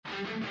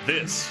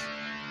This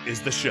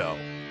is The Show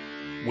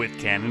with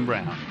Cannon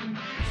Brown.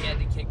 He had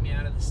to kick me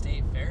out of the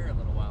state fair a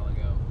little while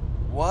ago.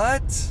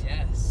 What?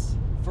 Yes.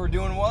 For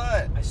doing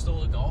what? I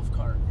stole a golf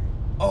cart.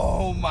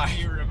 Oh my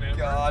You remember?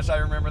 gosh, I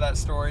remember that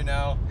story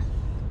now.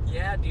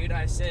 Yeah, dude,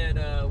 I said,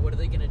 what are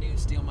they going to do,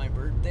 steal my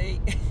birthday?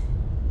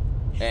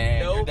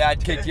 And Nope. your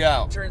dad kicked you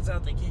out. Turns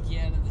out they kick you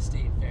out of the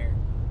state fair.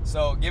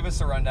 So give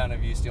us a rundown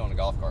of you stealing a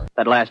golf cart.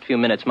 That last few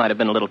minutes might have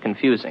been a little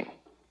confusing.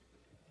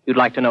 You'd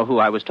like to know who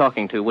I was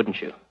talking to,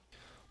 wouldn't you?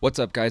 What's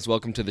up, guys?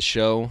 Welcome to the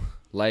show.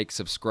 Like,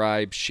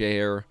 subscribe,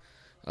 share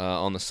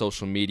on the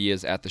social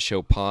medias at the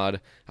show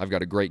pod. I've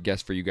got a great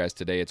guest for you guys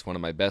today. It's one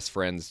of my best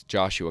friends,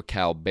 Joshua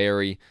Cal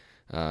Berry.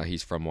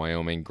 He's from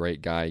Wyoming.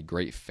 Great guy,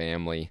 great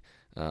family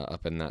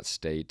up in that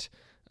state.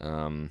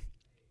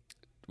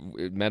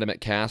 We met him at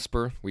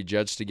Casper. We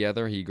judged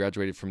together. He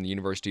graduated from the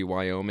University of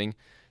Wyoming.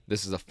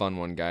 This is a fun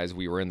one, guys.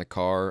 We were in the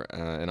car,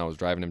 and I was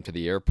driving him to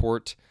the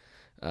airport.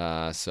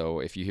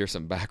 So if you hear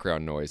some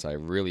background noise, I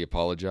really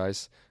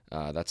apologize.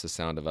 That's the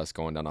sound of us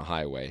going down a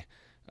highway.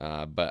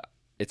 But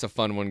it's a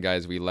fun one,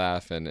 guys. We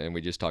laugh, and we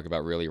just talk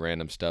about really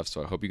random stuff.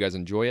 So I hope you guys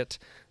enjoy it.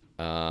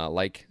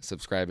 Like,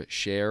 subscribe,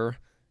 share,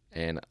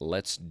 and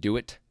let's do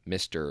it,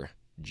 Mr.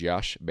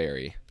 Josh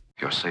Berry.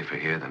 You're safer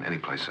here than any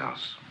place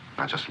else.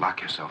 Now just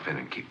lock yourself in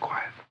and keep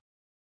quiet.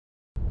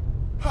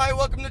 Hi,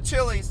 welcome to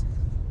Chili's.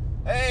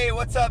 Hey,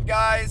 what's up,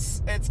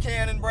 guys? It's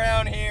Cannon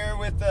Brown here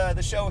with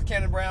the show with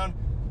Cannon Brown.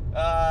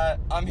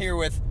 I'm here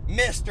with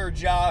Mr.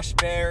 Josh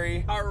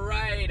Berry. All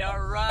right.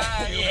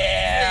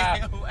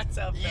 Yeah. What's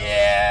up, fella?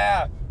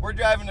 Yeah. We're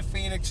driving to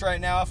Phoenix right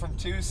now from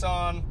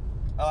Tucson.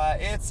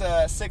 It's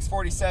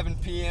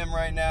 6:47 p.m.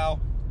 right now.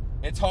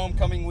 It's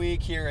homecoming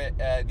week here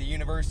at the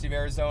University of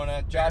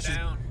Arizona. Josh is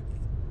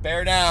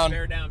bear down.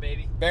 Bear down,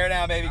 baby. Bear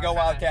down, baby. Go All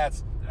right.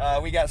 Wildcats.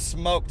 We got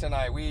smoked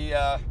tonight.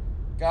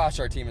 Gosh,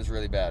 our team is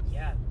really bad.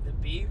 Yeah, the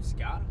Beavs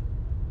got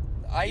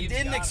him. I Beavs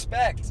did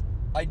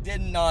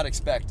not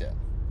expect it.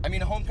 I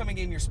mean, a homecoming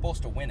game, you're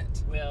supposed to win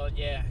it. Well,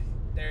 yeah.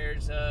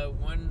 There's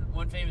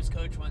one famous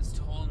coach once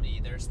told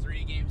me there's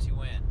 3 games you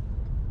win.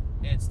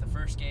 It's the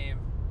first game,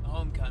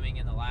 homecoming,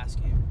 and the last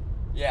game.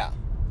 Yeah.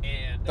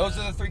 And Those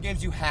are the 3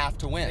 games you have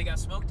to win. They got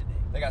smoked today.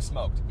 They got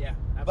smoked. Yeah,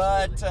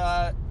 absolutely.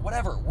 But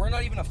whatever. We're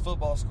not even a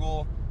football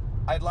school.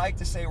 I'd like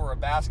to say we're a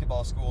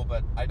basketball school,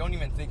 but I don't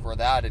even think we're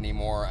that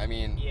anymore. I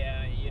mean,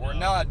 yeah, we're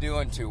not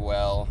doing too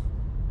well.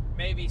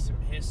 Maybe some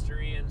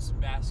history and some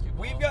basketball.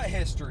 We've got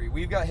history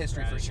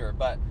for Right. sure.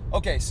 But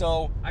okay,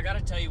 so I gotta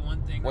tell you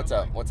one thing. what's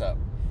real up? quick. What's up?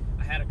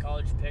 I had a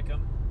college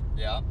pick'em.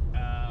 Yeah.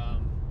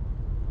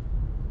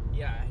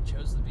 Yeah, I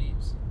chose the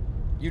Beavs.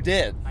 You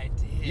did. I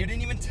did. You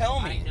didn't even tell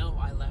me. I know.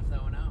 I left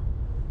that one out.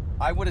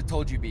 I would have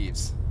told you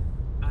Beavs.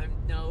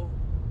 No,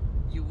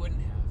 you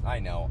wouldn't have. I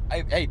know.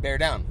 Hey, bear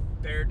down.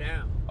 Bear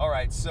down. All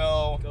right,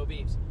 so Go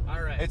Beavs.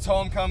 All right. it's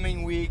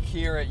homecoming week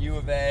here at U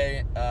of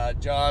A.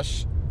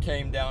 Josh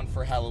came down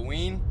for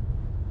Halloween.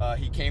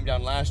 He came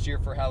down last year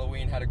for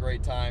Halloween, had a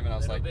great time, and I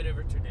was a little like, bit of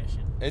a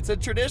tradition. it's a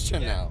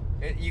tradition Yeah.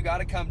 now. You got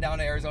to come down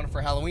to Arizona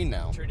for Halloween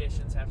now.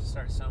 Traditions have to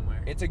start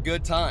somewhere. It's a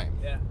good time.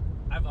 Yeah,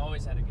 I've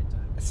always had a good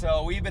time.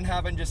 So we've been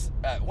having just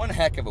one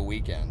heck of a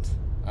weekend.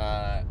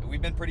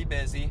 We've been pretty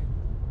busy.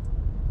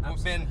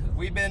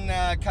 We've been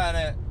kind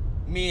of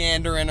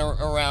meandering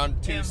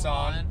around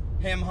Tucson,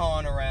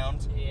 him-hawing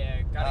around.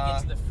 Yeah, gotta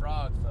get to the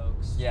frog,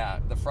 folks. Yeah,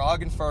 the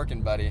frog and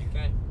firkin, buddy.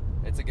 Okay.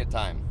 It's a good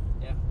time.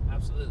 Yeah,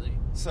 absolutely.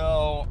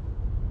 So,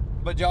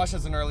 but Josh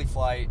has an early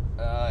flight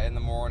in the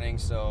morning,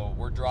 so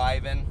we're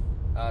driving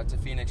to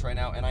Phoenix right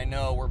now. And I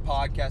know we're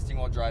podcasting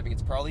while driving.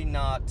 It's probably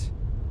not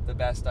the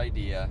best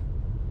idea,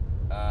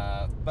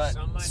 but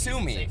Some might sue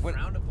even me. say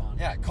frowned upon.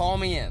 Yeah, call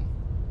me in.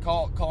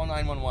 Call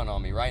 911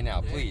 on me right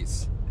now, Yeah.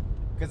 please.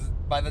 Because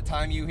by the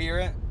time you hear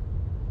it,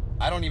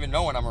 I don't even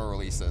know when I'm going to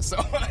release this. So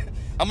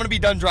I'm going to be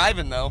done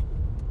driving, though.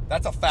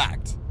 That's a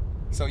fact.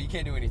 So you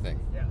can't do anything.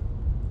 Yeah.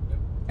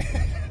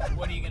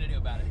 What are you gonna do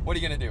about it? What are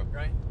you going to do?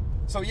 Right?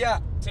 So, yeah,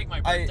 Take my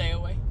birthday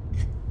away?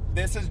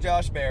 this is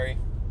Josh Berry,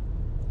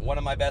 one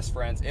of my best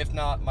friends, if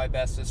not my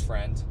bestest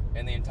friend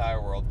in the entire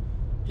world.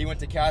 He went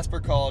to Casper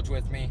College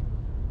with me.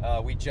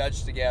 We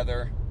judged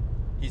together.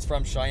 He's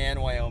from Cheyenne,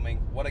 Wyoming.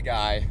 What a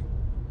guy.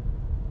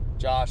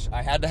 Josh,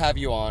 I had to have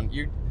you on.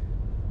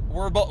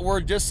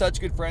 We're just such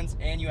good friends,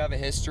 and you have a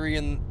history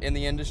in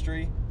the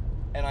industry,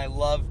 and I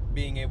love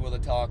being able to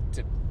talk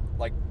to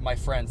like my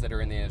friends that are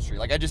in the industry.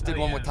 Like I just did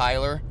one with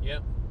Tyler.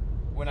 Yep.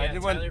 When Yeah, I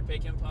did Tyler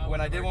Pickenpaw, when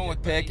I did one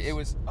with Pick, it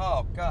was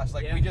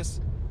Yeah.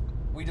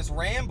 we just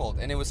rambled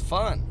and it was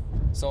fun.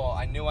 So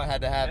I knew I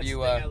had to have That's you.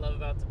 the thing I love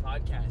about the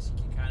podcast.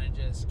 You can kind of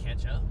just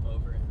catch up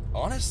over it.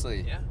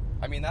 Honestly, Yeah.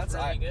 I mean that's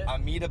Really good. I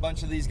meet a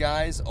bunch of these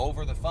guys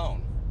over the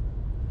phone.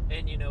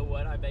 And you know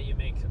what? I bet you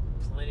make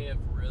plenty of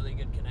really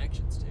good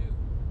connections too.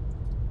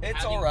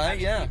 It's all right,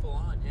 having yeah. People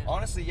on, yeah.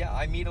 Honestly, yeah,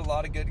 I meet a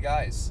lot of good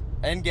guys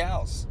and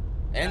gals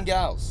and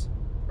gals.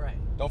 Right.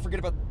 Don't forget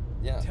about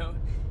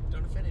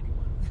Don't offend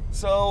anyone.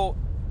 So,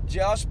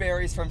 Josh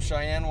Berry's from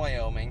Cheyenne,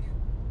 Wyoming.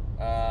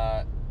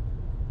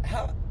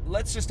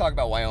 Let's just talk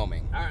about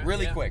Wyoming All right,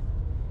 really yeah. quick,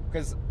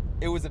 because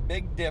it was a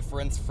big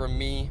difference for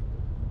me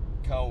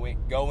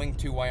going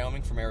to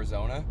Wyoming from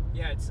Arizona.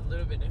 Yeah, it's a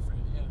little bit different.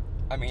 Yeah.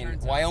 I mean,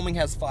 Turns out. Wyoming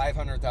has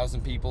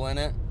 500,000 people in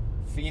it.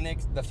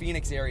 The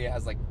Phoenix area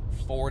has like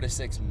 4 to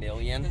 6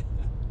 million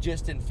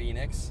just in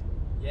Phoenix.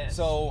 Yes.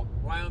 So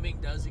Wyoming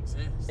does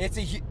exist.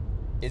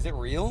 Is it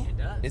real? It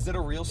does. Is it a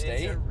real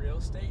state? It's a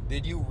real state.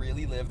 Did you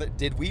really live there?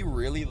 Did we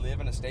really live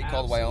in a state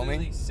called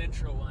Wyoming? Absolutely,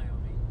 central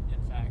Wyoming,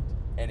 in fact.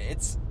 And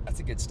that's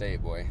a good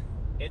state, boy.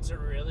 It's a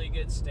really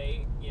good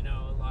state. You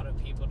know, a lot of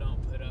people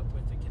don't put up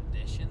with the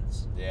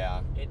conditions.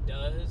 Yeah. It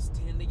does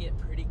tend to get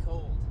pretty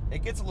cold.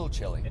 It gets a little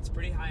chilly. It's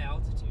pretty high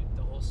altitude,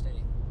 the whole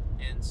state.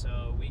 And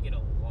so we get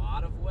a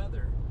lot of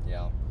weather.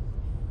 Yeah.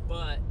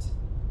 But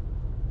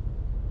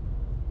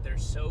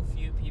there's so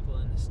few people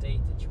in the state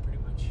that you pretty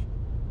much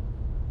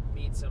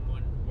meet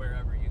someone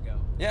wherever you go.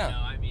 Yeah. You know,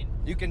 I mean,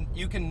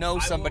 You can know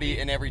somebody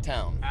in every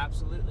town.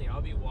 absolutely.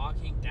 I'll be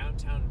walking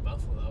downtown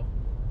Buffalo,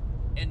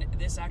 and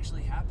this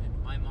actually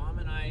happened. My mom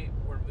and I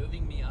were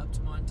moving me up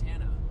to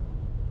Montana,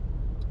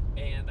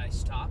 and I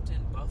stopped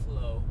in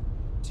Buffalo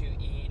to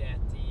eat at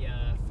the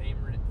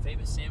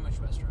famous sandwich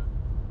restaurant.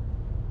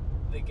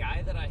 The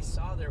guy that I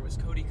saw there was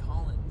Cody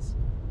Collins.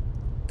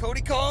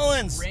 Cody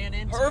Collins! Ran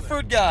into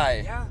Hereford him.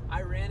 guy! Yeah,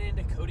 I ran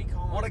into Cody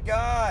Collins. What a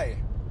guy!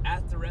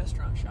 At the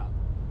restaurant shop.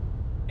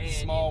 And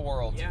Small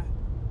world. Yeah.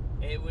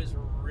 It was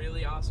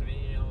really awesome.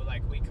 And, you know,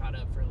 like, we caught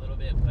up for a little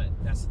bit, but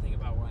that's the thing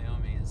about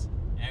Wyoming is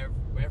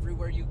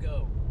everywhere you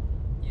go,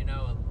 you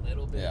know a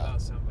little bit Yeah.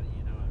 about somebody,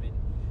 you know. I mean,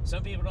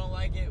 some people don't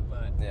like it,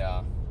 but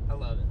Yeah. I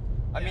love it.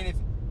 I Yeah. mean,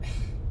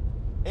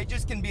 it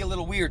just can be a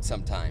little weird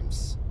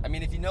sometimes. I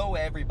mean, if you know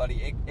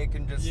everybody, it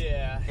can just...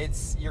 Yeah.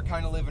 You're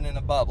kind of living in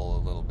a bubble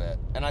a little bit.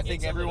 And I think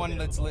It's a little everyone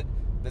bit of a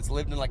that's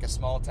lived in like a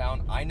small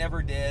town, I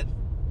never did,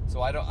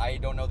 so I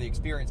don't know the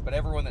experience, but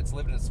everyone that's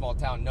lived in a small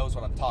town knows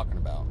what I'm talking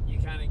about. You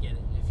kind of get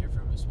it if you're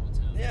from a small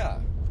town. Yeah.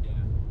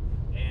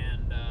 Yeah.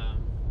 And,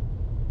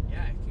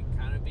 yeah, it can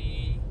kind of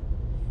be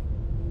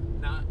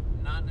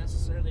not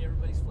necessarily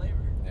everybody's flavor.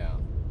 Yeah.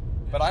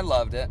 But I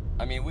loved it.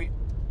 I mean, we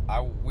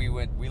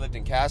lived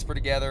in Casper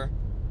together,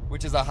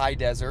 which is a high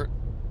desert.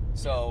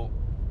 So,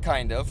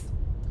 kind of.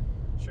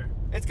 Sure.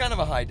 It's kind of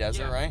a high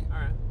desert, Yeah. right? All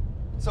right.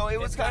 So it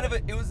was It's kind of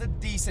got it was a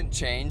decent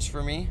change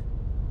for me.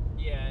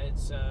 Yeah,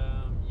 it's,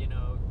 you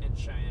know, in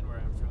Cheyenne where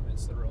I'm from,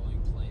 it's the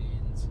rolling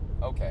plains.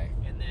 Okay.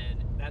 And then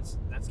that's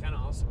kind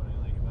of also what I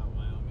like about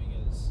Wyoming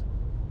is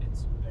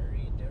it's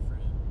very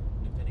different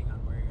depending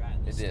on where you're at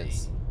in the It state.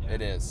 is. Yeah.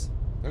 It is.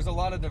 There's a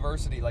lot of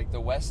diversity. Like the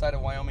west side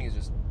of Wyoming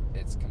is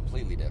it's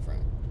completely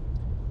different.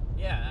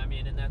 Yeah, I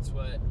mean, and that's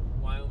what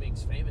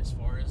Wyoming's famous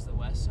for is the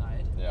west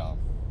side. Yeah.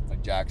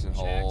 Like Jackson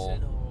Hole.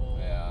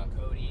 Yeah.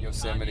 Cody,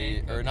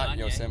 Yosemite, Kanye, or not Kanye.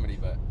 Yosemite,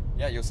 but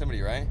yeah,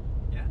 Yosemite, right?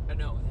 Yeah,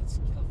 no, that's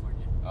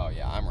California. Oh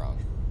yeah, I'm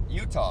wrong.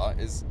 Utah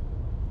is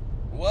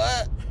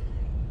what?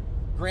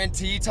 Grand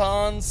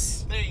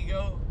Tetons. There you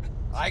go.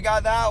 I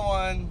got that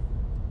one.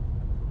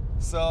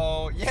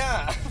 So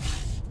yeah.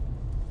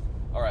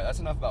 All right, that's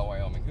enough about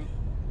Wyoming.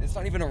 It's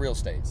not even a real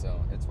state,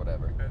 so it's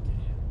whatever. Okay,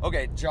 yeah.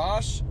 Okay,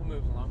 Josh, We'll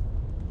move along.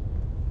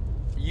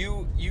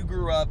 you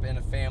grew up in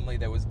a family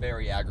that was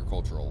very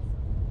agricultural.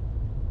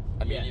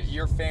 I mean, Yes.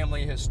 your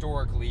family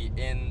historically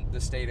in the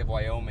state of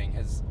Wyoming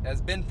has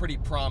been pretty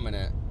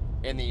prominent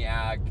in the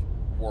ag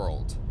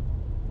world,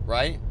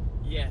 right?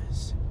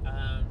 Yes.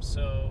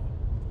 So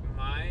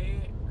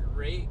my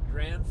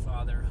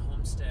great-grandfather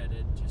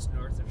homesteaded just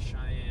north of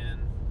Cheyenne,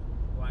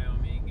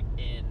 Wyoming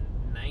in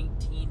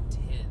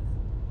 1910.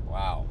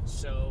 Wow.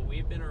 So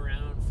we've been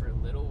around for a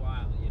little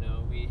while. You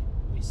know, we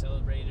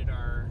celebrated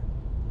our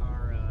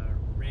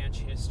ranch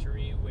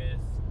history with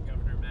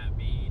Governor Matt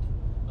Mead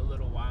a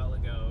little while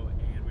ago,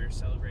 and we were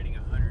celebrating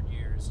 100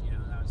 years. You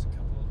know, that was a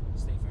couple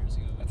state fairs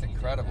ago. That's We did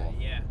incredible.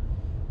 that, yeah.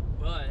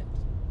 But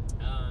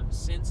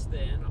since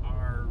then,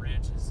 our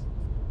ranch has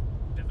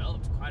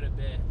developed quite a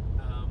bit.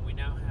 We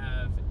now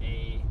have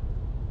a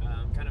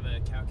kind of a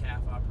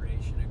cow-calf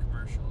operation, a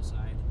commercial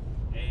side,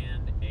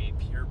 and a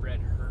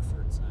purebred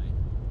Hereford side.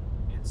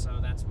 And so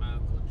that's my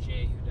Uncle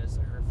Jay who does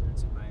the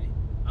Herefords and my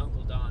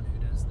Uncle Don who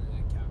does the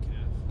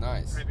cow-calf.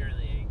 Nice.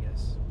 Primarily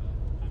Angus,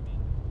 but I mean,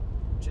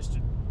 just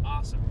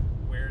awesome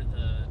where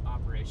the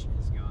operation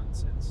has gone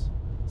since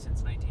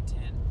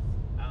 1910.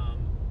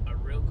 A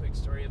real quick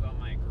story about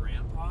my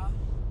grandpa.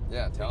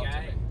 Yeah, tell it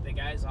to me. The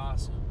guy's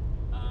awesome.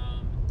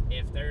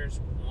 If there's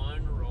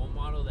one role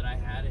model that I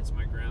had, it's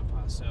my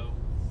grandpa. So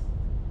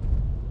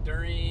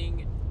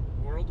during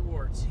World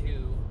War II,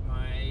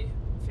 my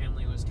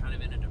family was kind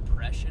of in a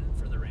depression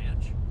for the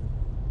ranch.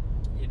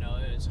 You know,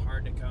 it was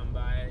hard to come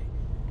by.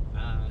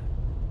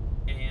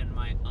 And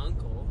my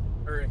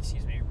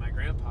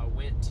grandpa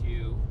went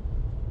to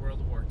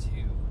World War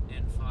II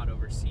and fought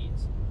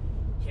overseas.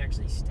 He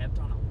actually stepped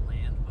on a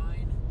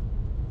landmine.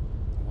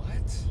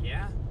 What?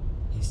 Yeah,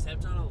 he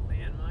stepped on a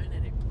landmine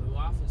and it blew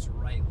off his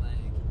right leg.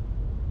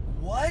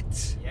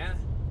 What? Yeah,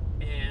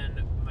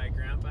 and my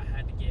grandpa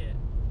had to get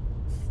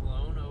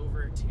flown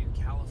over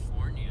to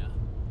California.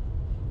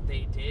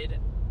 They did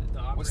the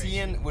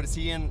operation. Was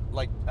he in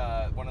like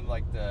one of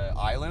like the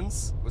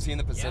islands? Was he in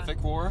the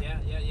Pacific War?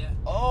 Yeah.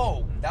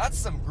 Oh, that's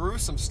some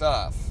gruesome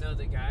stuff. No,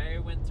 the guy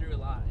went through a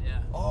lot,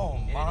 yeah. Oh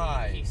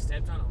my. And he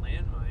stepped on a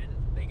landmine.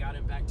 They got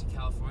him back to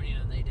California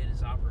and they did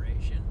his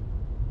operation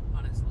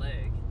on his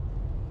leg.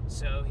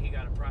 So he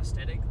got a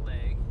prosthetic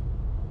leg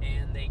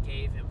and they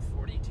gave him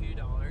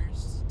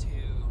 $42 to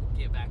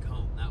get back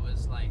home. That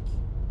was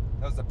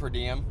the per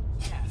diem.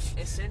 Yeah,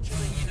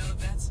 essentially,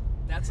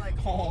 that's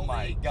like all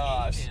they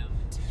gave him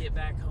to get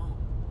back home.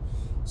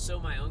 So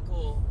my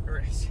uncle,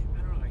 or I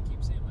don't know why I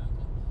keep saying my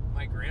uncle,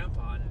 my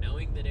grandpa,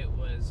 knowing that it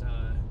was,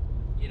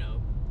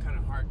 kind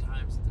of hard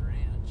times at the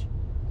ranch,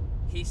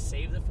 he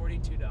saved the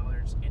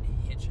 $42 and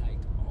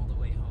hitchhiked all the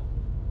way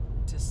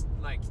home to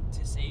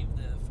save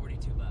the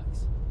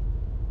 $42.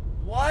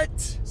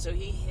 What? So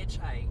he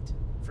hitchhiked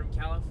from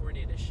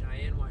California to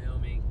Cheyenne,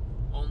 Wyoming,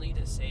 only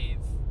to save,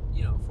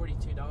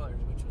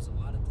 $42, which was a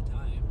lot at the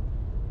time.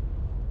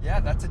 Yeah,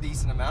 that's a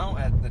decent amount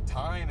at the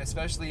time,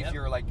 especially if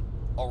you're like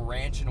a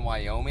ranch in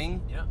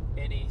Wyoming. Yeah,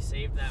 and he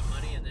saved that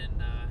money and then...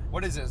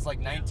 what is it? It's like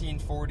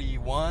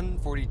 1941,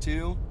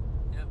 42?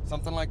 Yep.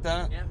 Something like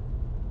that? Yeah.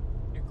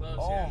 You're close,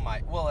 Oh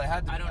my, well it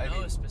had to I don't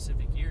know a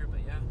specific year, but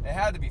yeah. It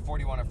had to be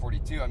 41 or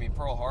 42. I mean,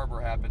 Pearl Harbor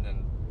happened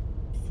in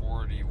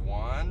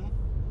 41?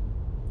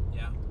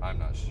 Yeah. I'm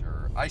not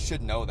sure. I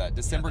should know that.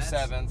 December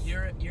 7th,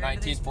 you're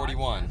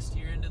 1941.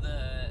 You're into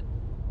the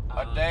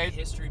A date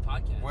history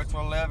podcast. which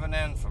will live in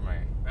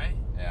infamy. Right?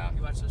 Yeah.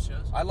 You watch those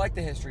shows? I like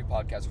the history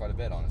podcast quite a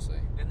bit, honestly.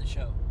 And the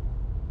show.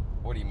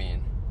 What do you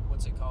mean?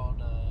 What's it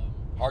called?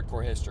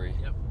 Hardcore history.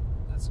 Yep.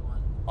 That's the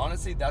one.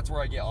 Honestly, that's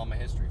where I get all my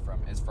history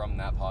from, is from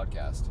that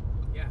podcast.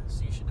 Yeah,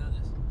 so you should know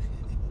this.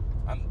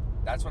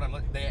 That's what I'm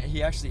looking.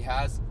 He actually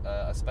has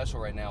a special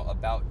right now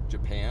about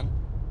Japan.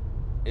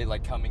 It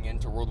like coming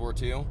into World War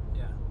II.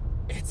 Yeah.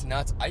 It's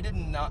nuts. I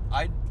didn't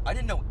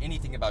know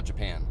anything about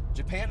Japan.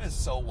 Japan is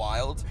so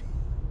wild.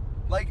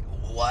 Like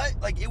what?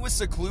 Like it was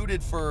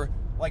secluded for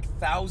like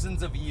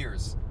thousands of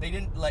years. They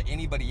didn't let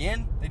anybody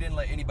in. They didn't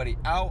let anybody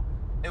out.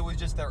 It was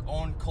just their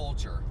own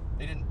culture.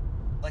 They didn't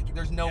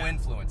there's no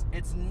influence.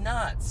 It's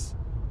nuts.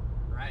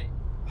 Right.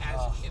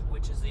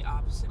 Which is the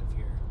opposite of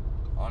here.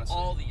 Honestly.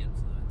 All the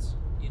influence,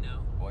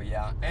 Well,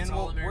 yeah. That's and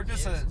all America we're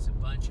just is. It's a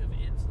bunch of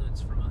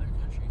influence from other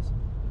countries.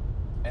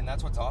 and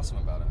that's what's awesome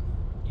about it.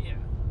 Yeah,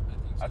 I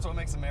think so. That's what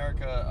makes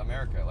America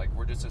America. Like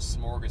we're just a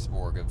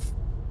smorgasbord of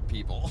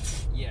people.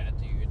 Yeah,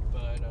 dude,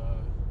 but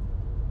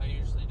I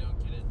usually don't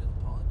get into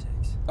the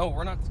politics. Oh,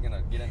 we're not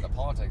gonna get into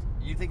politics.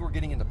 You think we're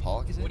getting into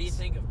politics? What do you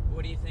think of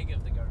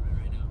the government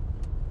right now?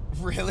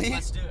 Really?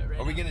 Let's do it right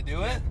now. Are we gonna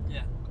do it?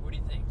 Yeah. What do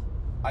you think?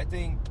 I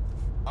think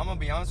I'm gonna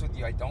be honest with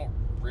you. I don't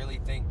really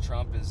think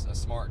Trump is a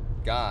smart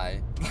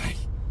guy.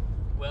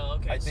 Well,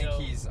 okay. I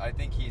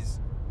think he's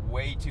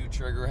way too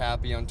trigger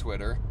happy on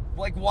Twitter.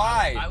 Like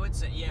why? I would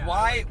say yeah.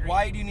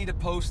 Why do you need to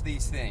post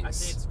these things? I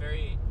say it's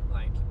very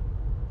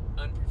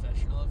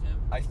unprofessional of him.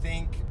 I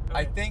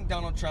think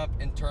Donald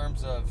Trump in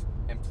terms of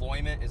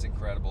employment is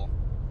incredible.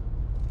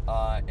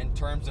 In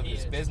terms of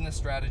his business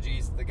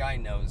strategies, the guy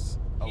knows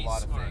a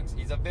lot of things.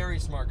 He's a very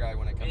smart guy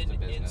when it comes to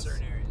business. In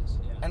certain areas,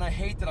 yeah. And I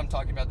hate that I'm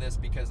talking about this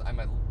because I'm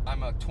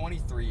a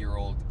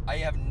 23-year-old. I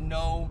have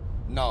no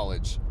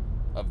knowledge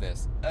of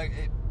this.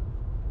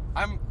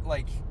 I'm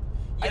like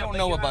I don't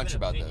know a bunch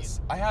about this.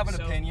 I have an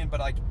opinion,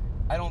 but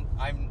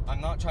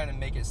I'm not trying to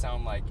make it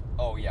sound like,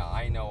 oh yeah,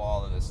 I know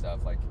all of this stuff.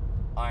 Like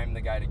I'm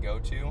the guy to go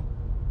to,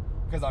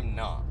 because I'm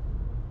not.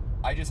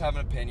 I just have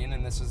an opinion,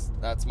 and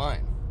that's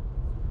mine.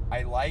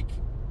 I like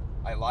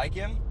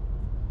him.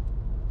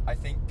 I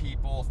think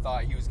people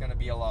thought he was going to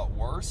be a lot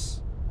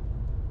worse.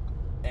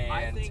 And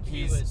I think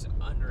he was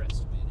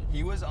underestimated.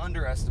 He was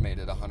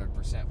underestimated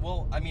 100%.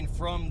 Well, I mean,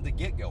 from the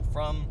get-go,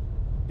 from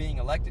being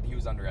elected, he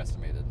was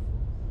underestimated.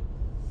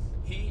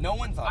 No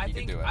one thought he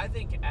could do it. I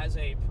think as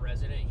a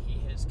president,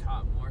 he has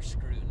caught more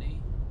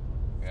scrutiny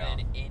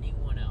than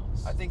anyone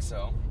else. I think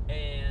so.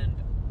 And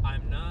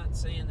I'm not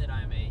saying that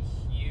I'm a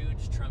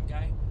huge Trump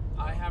guy.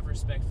 I have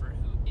respect for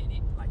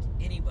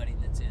anybody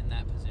that's in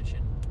that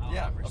position.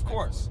 Yeah, of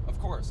course.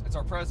 It's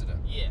our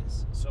president.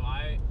 Yes. So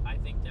I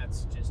think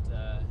that's just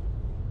the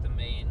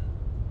main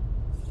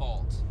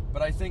fault.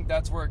 But I think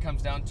that's where it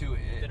comes down to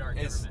that our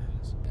government has.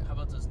 Yeah. How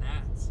about those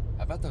gnats?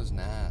 How about those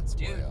gnats,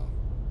 dude? Boyo?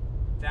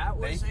 That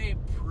was a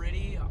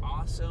pretty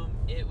awesome.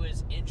 It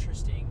was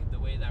interesting the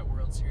way that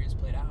World Series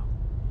played out.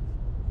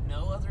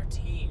 No other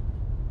team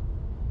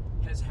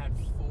has had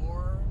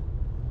 4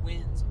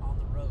 wins on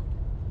the road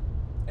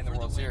in the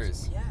World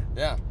Series.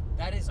 Yeah.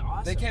 That is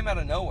awesome. They came out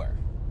of nowhere.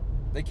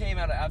 They came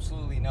out of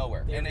absolutely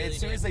nowhere. And really as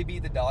soon as they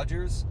beat the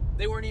Dodgers,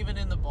 they weren't even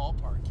in the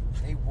ballpark.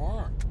 They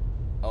weren't.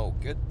 Oh,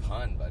 good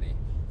pun, buddy.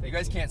 You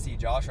guys can't see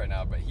Josh right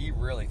now, but he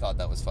really thought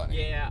that was funny.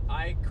 Yeah,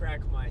 I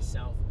crack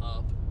myself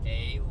up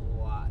a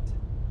lot.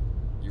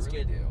 You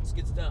really do. It's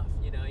good stuff.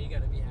 You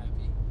got to be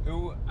happy.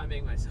 I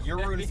make myself. You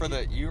were rooting for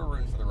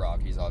the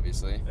Rockies,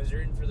 obviously. I was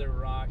rooting for the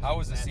Rockies. How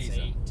was the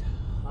season?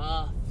 A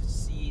tough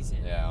season.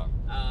 season. Yeah.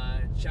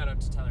 Shout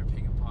out to Tyler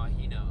Pickapaw.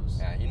 He knows.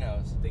 Yeah, he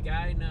knows. The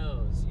guy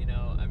knows. You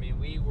know, I mean,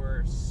 we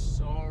were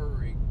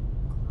sorry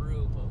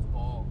group of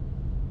ball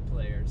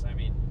players. I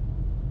mean,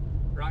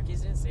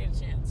 Rockies didn't stand a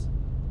chance.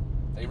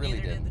 They And really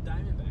neither didn't. did the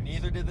Diamondbacks.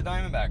 Neither did the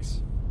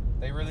Diamondbacks.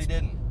 They really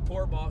didn't.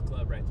 Poor ball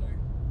club right there.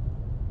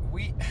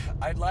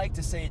 I'd like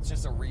to say it's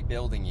just a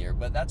rebuilding year,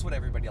 but that's what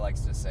everybody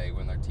likes to say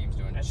when their team's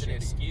doing That's shitty. an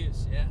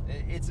excuse, yeah.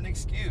 It's an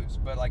excuse,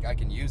 but like I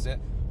can use it.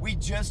 We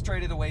just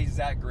traded away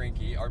Zach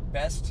Greinke, our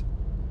best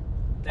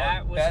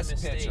That was best a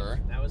mistake.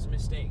 pitcher. That was a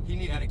mistake. He You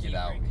needed gotta to get keep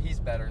out. Greinke. He's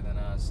better than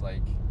us.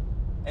 Like,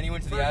 and he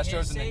went to the For his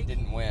Astros and then sake-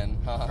 didn't win.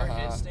 For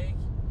his sake,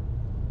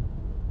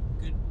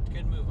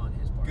 good move on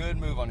his part. Good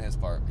move on his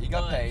part. He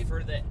got But paid,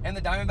 for the- and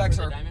the Diamondbacks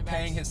for are the Diamondbacks-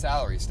 paying his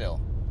salary still,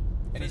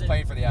 and For he's the-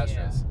 playing for the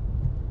Astros. yeah.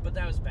 But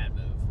that was a bad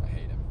move. I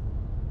hate him.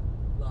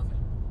 Love him.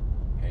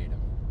 Hate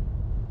him.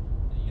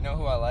 You know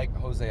who I like?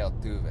 Jose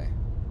Altuve.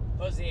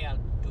 Jose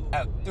Altuve.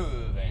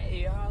 Altuve.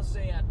 Hey, Jose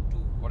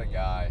Altuve. What a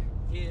guy.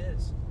 He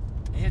is.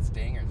 He hits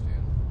dingers,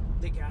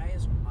 dude. The guy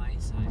is my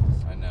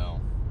size. I know.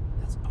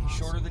 That's awesome. He's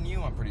shorter than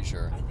you, I'm pretty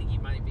sure. I think he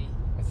might be.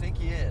 I think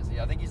he is.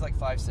 Yeah, I think he's like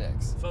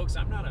 5'6". Folks,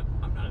 I'm not a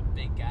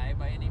big guy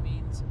by any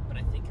means, but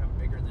I think I'm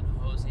bigger than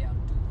Jose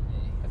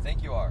Altuve. I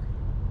think you are.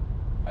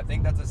 I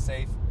think that's a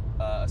safe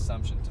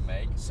assumption to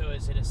make. So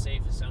is it a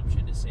safe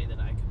assumption to say that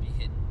I could be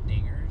hitting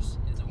dingers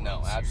in the World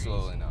No, Series?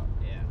 absolutely not.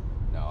 Yeah.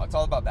 No, it's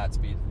all about bat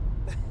speed.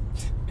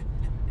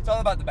 It's all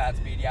about the bat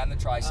speed, yeah, and the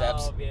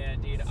triceps. Oh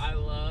man, dude, I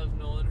love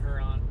Nolan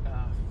Arenado.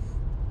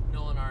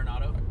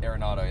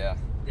 Arenado, yeah.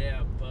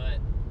 Yeah, but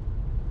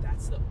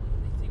that's the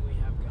only thing we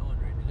have going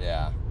right now.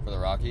 Yeah, for the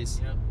Rockies.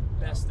 Yep.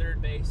 Best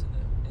third base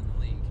in the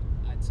league,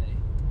 I'd say.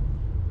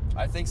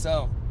 I think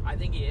so. I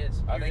think he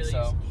is. I think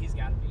so. He's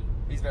got to be.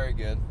 He's very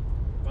good.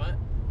 But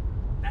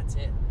that's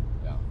it.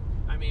 Yeah.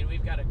 I mean,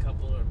 we've got a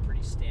couple of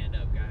pretty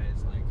stand-up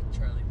guys like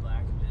Charlie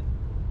Blackmon.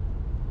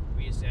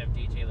 We used to have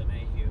DJ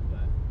LeMahieu, but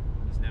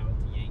he's now with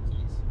the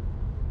Yankees.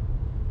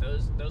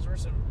 Those were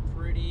some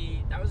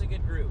pretty. That was a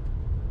good group,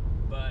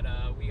 but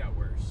we got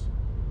worse,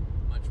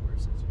 much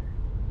worse this year.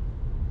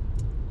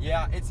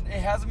 Yeah, it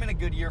hasn't been a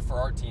good year for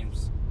our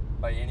teams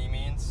by any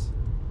means,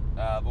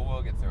 but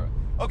we'll get through it.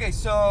 Okay,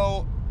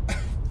 so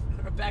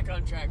We're back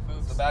on track,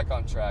 folks. so back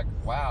on track.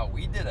 Wow,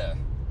 we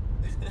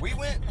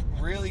went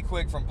really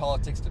quick from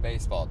politics to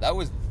baseball. That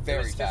was very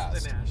It was fast.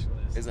 just the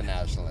nationalist. It's a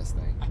nationalist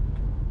thing.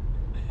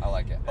 I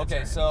like it. That's Okay,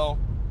 right. so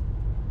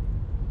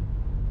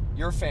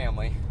your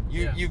family,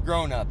 Yeah. you've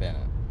grown up in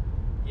it.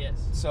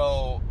 Yes.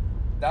 So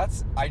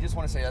I just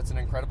want to say that's an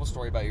incredible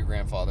story about your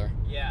grandfather.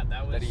 Yeah,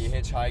 that was. That he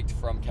hitchhiked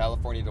from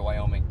California to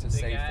Wyoming to the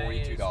save guy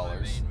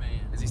 $42. Is my main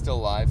man. Is he still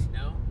alive?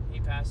 No, he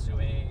passed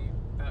away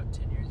about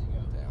 10 years ago.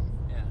 Damn.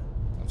 Yeah.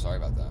 I'm sorry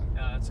about that.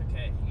 That's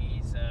okay.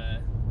 He's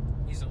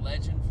a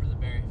legend for the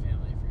Berry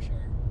family for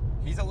sure.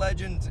 He's a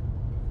legend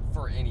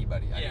for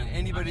anybody. I Yeah. mean,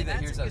 anybody I mean, that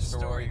that's hears a that good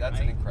story, that's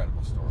an right?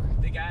 incredible story.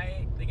 The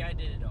guy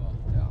did it all.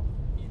 Yeah.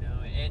 You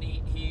know, and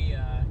he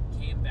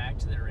came back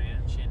to the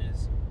ranch, and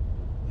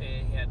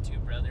he had two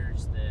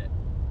brothers that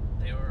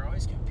they were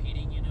always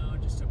competing. You know,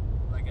 just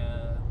like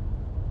a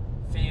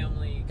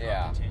family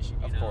Yeah, competition.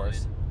 of you know,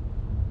 course.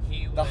 and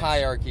he The was,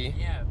 hierarchy.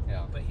 Yeah.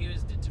 Yeah. But he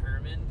was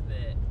determined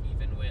that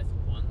even with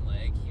one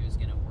leg, he was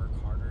gonna work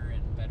harder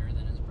and better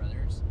than his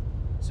brothers.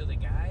 So the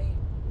guy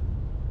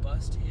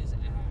bust his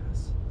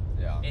ass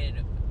Yeah.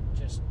 and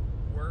just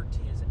worked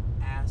his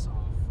ass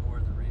off for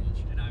the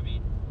ranch. And I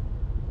mean,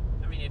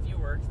 if you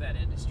work that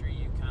industry,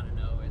 you kind of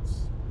know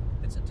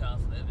it's a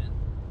tough living.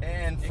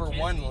 And It for can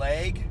one be.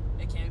 leg,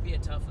 It can be a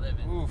tough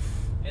living.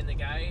 oof. And the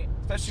guy,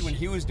 Especially when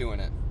he was doing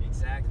it.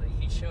 exactly,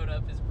 he showed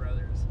up his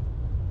brothers.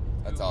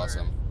 That's who were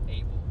awesome.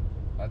 Able.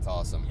 That's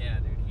awesome. Yeah,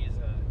 dude, he's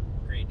a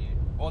great dude.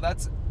 Well,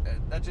 that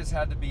just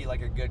had to be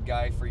like a good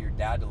guy for your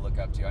dad to look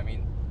up to. I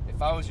mean,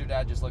 if I was your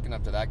dad just looking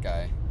up to that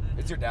guy,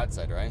 it's your dad's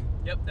side, right?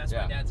 Yep, that's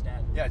Yeah. my dad's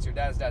dad. Yeah, it's your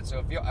dad's dad. So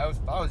if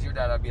I was your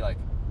dad, I'd be like,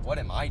 what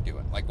am I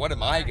doing? Like, what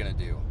am I Right. gonna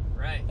do?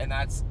 Right. And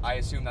I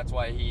assume that's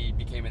why he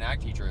became an ag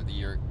teacher at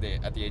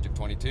the age of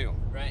 22.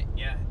 Right,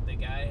 yeah. The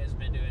guy has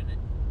been doing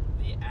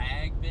the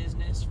ag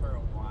business for a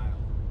while.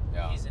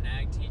 Yeah. He's an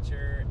ag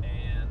teacher,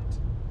 and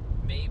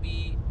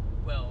maybe,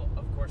 well,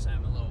 of course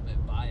I'm a little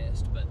bit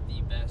biased, but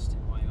the best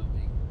in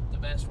Wyoming. The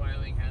best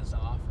Wyoming has to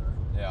offer.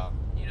 Yeah.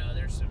 You know,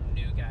 there's some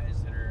new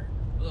guys that are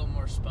a little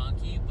more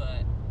spunky,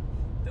 but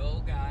the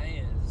old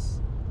guy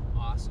is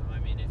awesome. I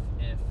mean,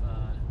 if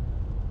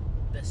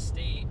the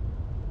state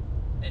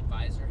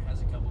advisor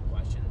has a couple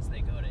questions,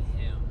 they go to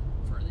him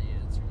for the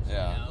answers.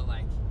 Yeah. You know,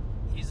 like,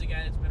 he's the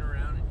guy that's been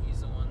around, and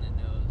he's the one that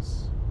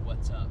knows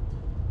what's up.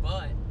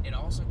 But it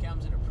also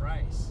comes at a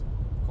price.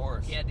 Of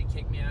course. He had to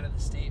kick me out of the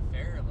state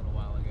fair a little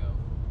while ago.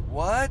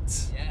 What?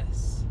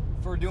 Yes.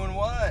 For doing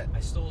what? I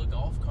stole a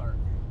golf cart.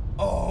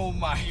 Oh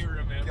my You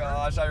remember?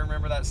 gosh, I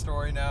remember that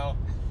story now.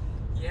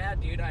 Yeah,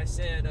 dude, I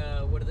said,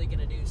 what are they going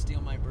to do,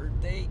 steal my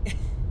birthday?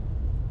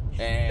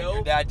 And your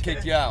Nope. dad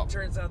kicked you out.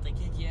 Turns out they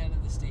kick you out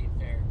of the state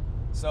fair.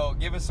 So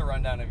give us a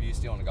rundown of you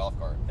stealing a golf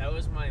cart. That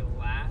was my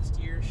last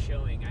year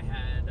showing. I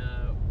had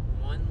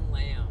one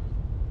lamb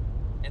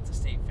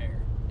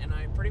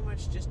pretty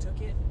much just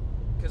took it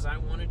because I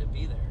wanted to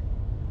be there.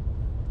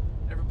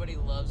 Everybody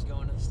loves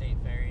going to the state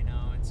fair, you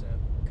know. It's a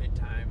good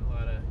time. A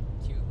lot of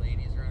cute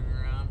ladies running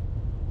around.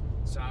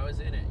 So I was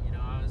in it, you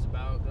know. I was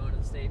about going to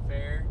the state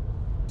fair.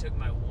 Took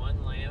my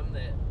one lamb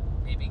that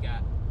maybe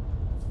got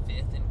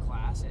 5th in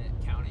class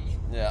at county.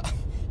 Yeah.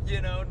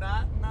 You know,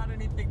 not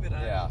anything that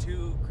I'm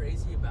too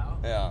crazy about.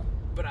 Yeah.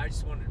 But I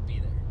just wanted to be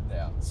there.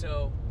 Yeah.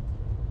 So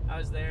I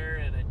was there,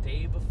 and a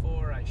day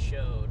before I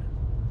showed,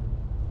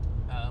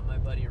 my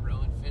buddy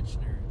Rowan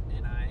Finchner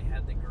and I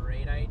had the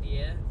great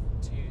idea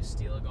to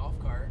steal a golf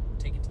cart,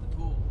 take it to the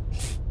pool.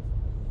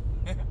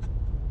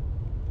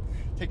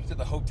 Take it to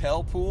the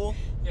hotel pool?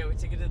 Yeah, we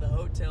took it to the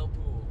hotel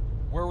pool.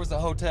 Where was the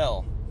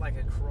hotel? Like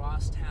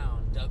across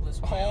town,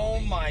 Douglas, Wyoming. Oh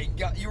my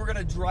God. You were going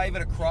to drive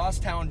it across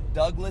town,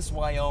 Douglas,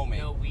 Wyoming.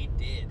 No, we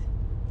did.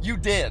 You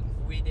did?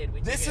 We did.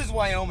 This is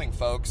Wyoming,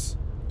 folks.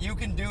 You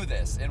can do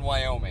this in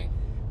Wyoming.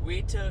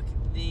 We took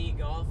the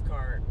golf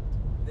cart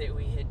that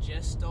we had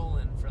just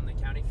stolen from the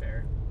county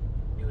fair.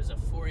 It was a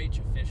 4-H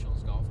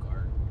officials golf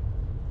cart.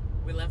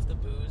 We left the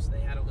booze. They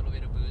had a little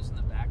bit of booze in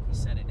the back. We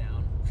set it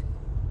down.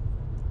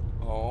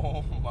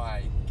 Oh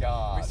my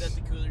gosh. We set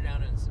the cooler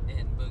down and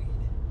boogied.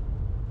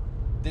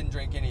 Didn't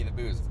drink any of the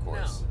booze, of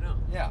course. No.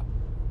 Yeah.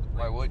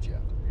 Why would you?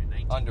 You're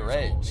 19 Underage.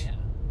 years old. Yeah.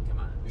 Come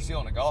on. You're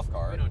stealing a golf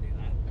cart. We don't do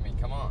that. I mean,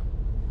 come on.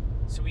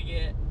 So we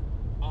get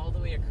all the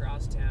way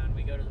across town.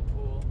 We go to the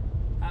pool.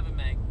 Have a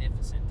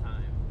magnificent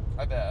time.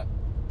 I bet.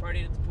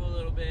 Partied at the pool a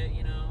little bit,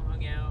 you know,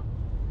 hung out.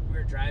 We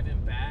were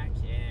driving back,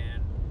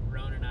 and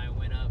Roan and I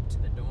went up to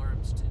the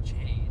dorms to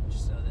change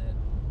so that,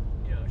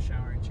 you know,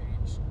 shower and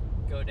change.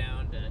 Go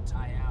down to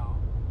tie out.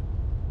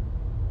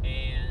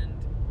 And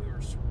we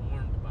were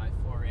swarmed by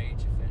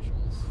 4-H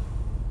officials.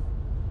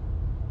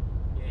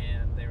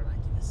 And they were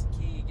like, give us a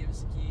key, give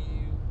us a key.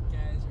 You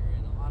guys are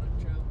in a lot of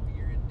trouble.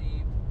 You're in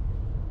deep.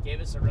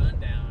 Gave us a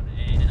rundown,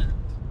 and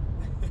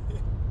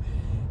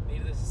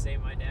needless to say,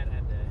 my dad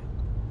had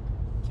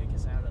to kick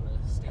us out of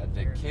the state Had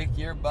to fair. kick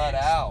your butt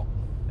out.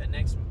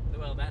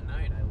 That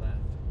night I left.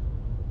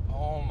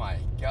 Oh my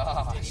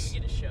gosh. Didn't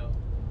even get a show.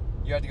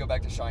 You had to go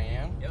back to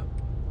Cheyenne? Yep.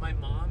 My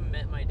mom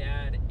met my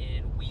dad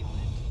in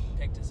Wheatland,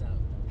 picked us up.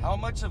 How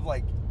much of,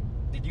 like,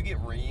 did you get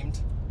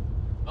reamed?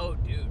 Oh,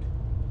 dude.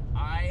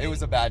 It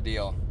was a bad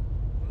deal.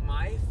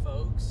 My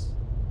folks,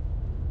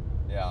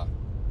 Yeah.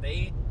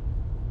 they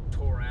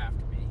tore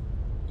after me.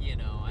 You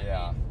know,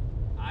 Yeah.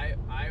 I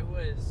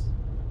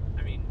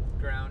mean,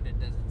 grounded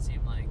doesn't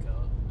seem like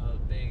a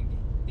big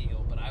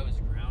deal, but I was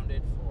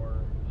grounded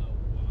for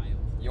a while.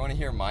 You want to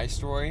hear my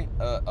story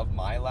of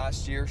my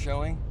last year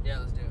showing? Yeah,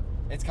 let's do it.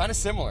 It's kind of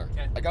similar.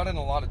 Okay. I got in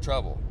a lot of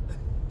trouble.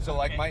 So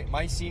like Okay.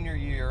 my senior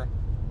year,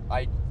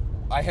 I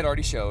had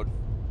already showed,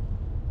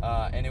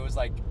 and it was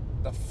like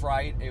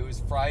it was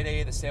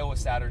Friday, the sale was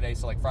Saturday,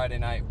 so like Friday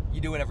night,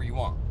 you do whatever you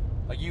want.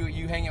 Like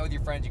you hang out with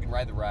your friends, you can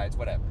ride the rides,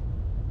 whatever.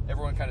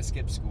 Everyone kind of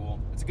skips school.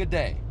 It's a good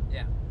day.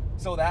 Yeah.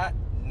 So that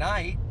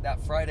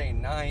Friday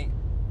night,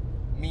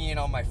 me and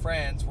all my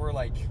friends were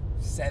like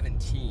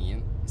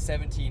 17,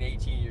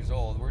 18 years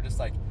old. We're just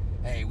like,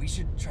 hey, we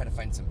should try to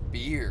find some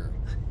beer.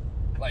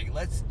 Like,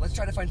 let's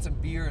try to find some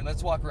beer and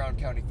let's walk around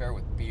County Fair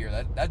with beer.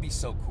 That'd be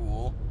so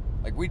cool.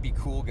 Like, we'd be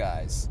cool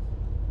guys.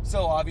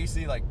 So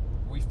obviously, like,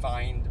 we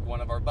find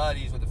one of our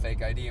buddies with a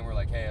fake ID and we're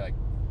like, hey, like,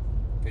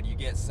 could you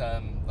get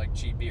some like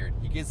cheap beer?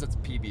 He gives us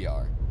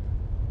PBR.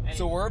 Hey.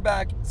 So we're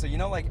back. So you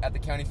know, like at the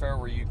county fair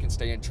where you can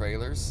stay in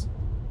trailers,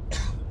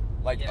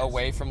 like Yes.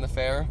 away from the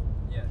fair.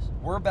 Yes.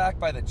 We're back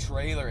by the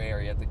trailer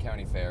area at the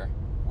county fair.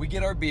 We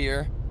get our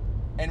beer,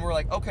 and we're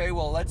like, okay,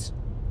 well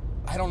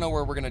I don't know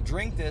where we're gonna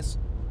drink this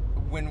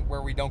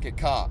where we don't get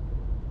caught.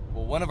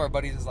 Well, one of our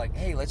buddies is like,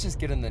 hey, let's just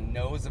get in the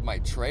nose of my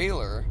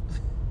trailer.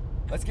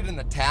 Let's get in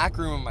the tack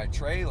room of my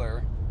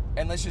trailer,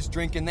 and let's just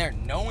drink in there.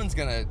 No one's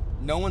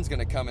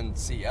gonna come and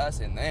see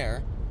us in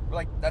there. We're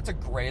like, that's a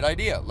great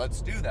idea.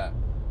 Let's do that.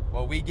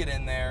 Well, we get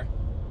in there.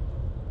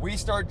 We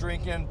start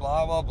drinking,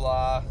 blah, blah,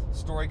 blah.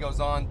 Story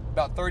goes on.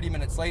 About 30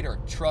 minutes later,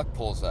 a truck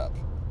pulls up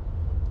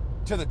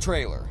to the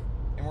trailer.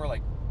 And we're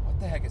like, what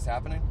the heck is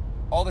happening?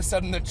 All of a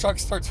sudden, the truck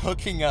starts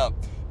hooking up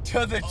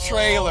to the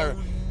trailer.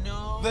 Oh,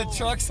 no. The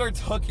truck starts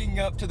hooking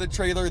up to the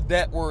trailer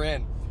that we're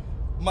in.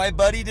 My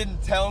buddy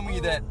didn't tell me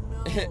that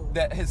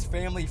his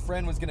family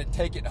friend was going to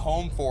take it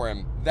home for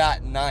him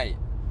that night.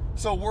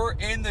 So we're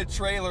in the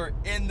trailer,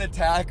 in the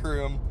tack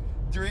room,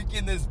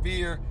 drinking this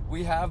beer.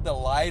 We have the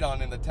light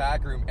on in the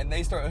tack room, and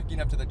they start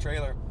hooking up to the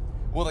trailer.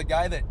 Well, the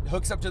guy that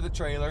hooks up to the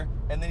trailer,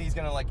 and then he's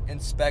gonna like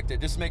inspect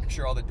it, just make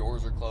sure all the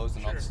doors are closed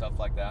and all the stuff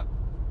like that.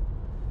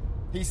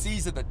 He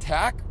sees that the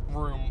tack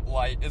room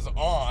light is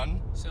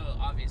on. So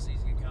obviously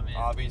he's gonna come in.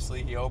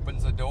 Obviously, he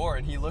opens the door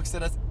and he looks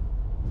at us.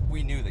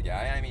 We knew the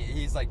guy. I mean,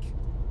 he's like,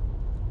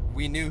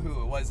 we knew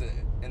who it was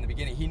in the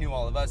beginning. He knew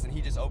all of us, and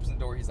he just opens the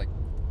door. He's like,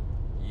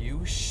 you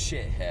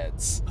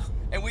shitheads.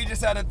 And we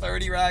just had a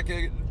 30 rack of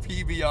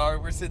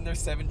PBR. We're sitting there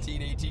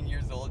 17, 18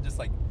 years old,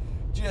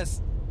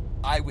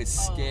 I was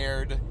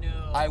scared. Oh,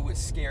 no. I was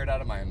scared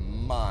out of my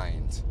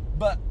mind.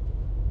 But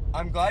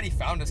I'm glad he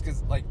found us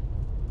because, like,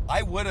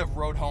 I would have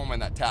rode home in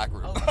that tack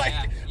room. Oh, Like,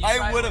 yeah. You I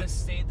probably would would've have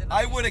stayed the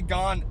night.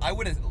 I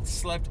would have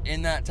slept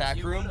in that tack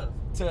You room would've.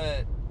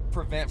 to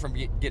prevent from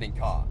getting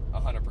caught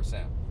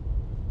 100%.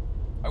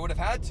 I would have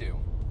had to.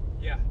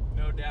 Yeah,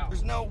 no doubt.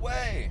 There's no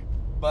way.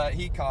 But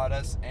he caught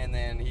us, and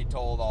then he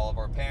told all of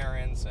our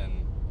parents,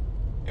 and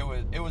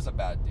it was a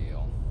bad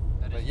deal.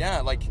 But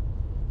yeah, like,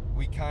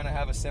 we kind of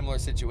have a similar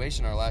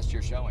situation our last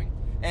year showing.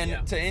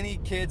 And to any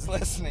kids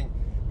listening,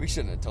 we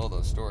shouldn't have told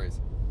those stories.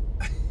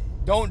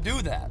 Don't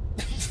do that.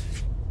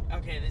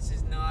 Okay, this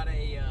is not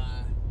a.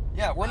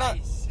 Yeah, we're not.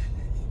 advice.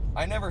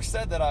 I never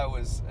said that I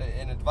was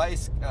an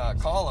advice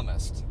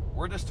columnist.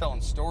 We're just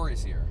telling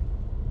stories here.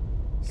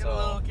 Got a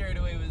little carried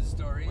away with the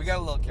stories. We got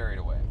a little carried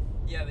away.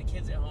 Yeah, the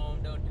kids at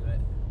home, don't do it.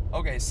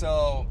 Okay,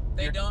 so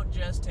They don't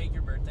just take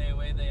your birthday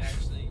away, they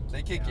actually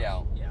they kick you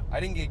out. Yeah. I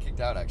didn't get kicked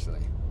out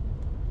actually,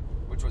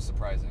 which was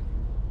surprising.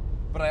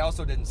 But I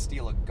also didn't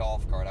steal a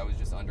golf cart. I was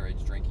just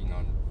underage drinking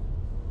on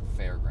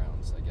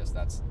fairgrounds. I guess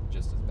that's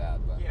just as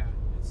bad. But Yeah,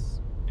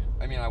 it's. Yeah.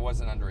 I mean, I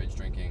wasn't underage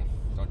drinking.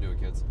 Don't do it,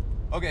 kids.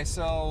 Okay,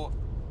 so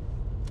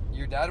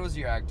your dad was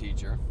your ag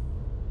teacher.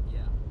 Yeah.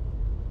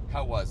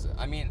 How was it?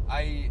 I mean,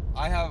 I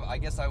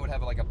guess I would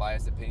have like a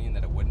biased opinion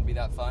that it wouldn't be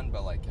that fun,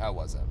 but like, how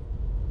was it?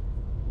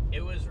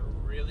 It was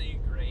really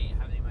great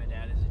having my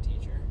dad as a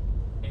teacher,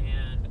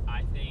 and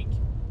I think,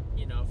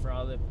 for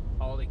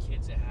all the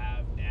kids that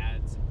have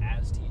dads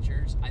as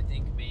teachers, I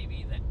think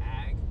maybe the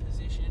ag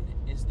position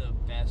is the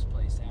best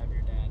place to have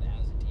your dad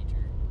as a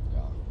teacher, Yeah.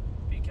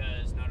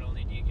 because not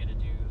only do you get to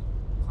do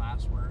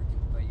classwork,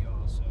 but you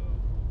also,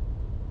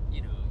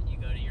 you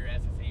go to your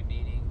FFA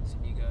meetings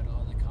and you go to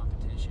all the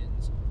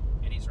competitions,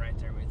 and he's right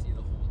there with you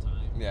the whole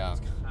time. Yeah.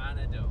 It's kind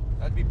of dope.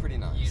 That'd be pretty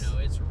nice.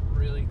 It's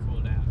really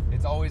cool to have.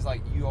 It's always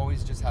like you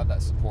always just have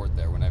that support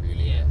there whenever you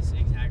need it. Yes,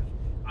 exactly.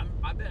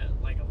 I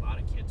bet like a lot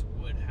of kids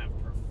would have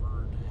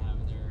preferred to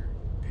have their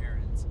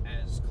parents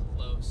as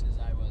close as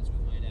I was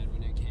with my dad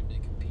when it came to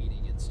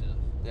competing and stuff.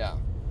 Yeah.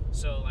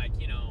 So like,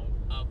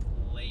 up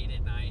late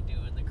at night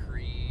doing the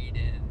creed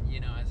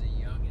and, as a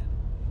youngin'.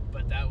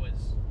 But that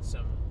was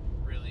some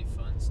really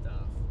fun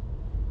stuff.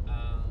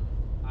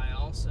 I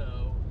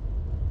also,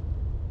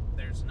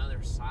 there's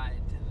another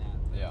side to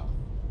that. Yeah.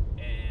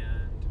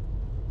 And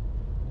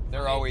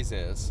There always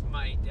is.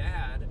 my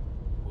dad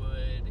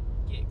would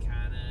get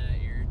kind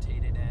of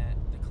irritated at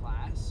the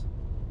class,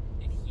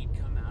 and he'd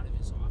come out of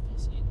his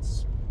office and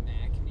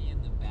smack me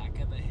in the back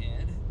of the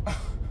head.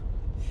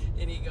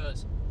 And he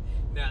goes,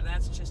 "Now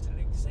that's just an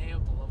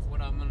example of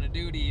what I'm gonna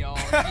do to y'all."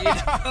 He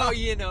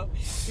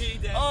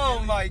definitely,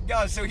 Oh my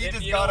gosh! So he if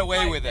just you got don't away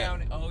pipe with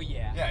down, it. Oh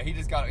yeah. Yeah, he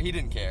didn't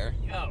care.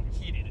 Oh,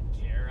 he didn't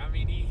care. I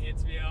mean, he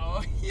hits me.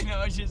 Oh,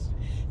 it's just,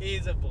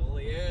 he's a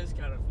bully. It was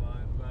kind of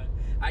fun, but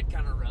I'd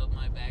kind of rub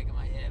my back of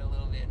my head a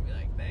little bit and be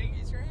like, "Dang,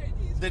 he's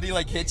right." Did he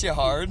like hit you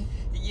hard?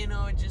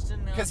 Just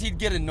enough. Because he'd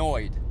get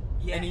annoyed.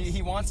 Yes. And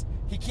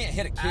he can't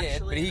hit a kid,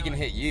 Actually, but he can no.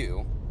 hit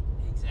you.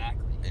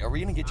 Exactly. Are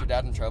we gonna get your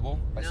dad in trouble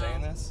by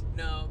saying this?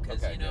 No,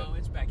 because Okay, good.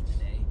 it's back in the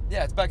day.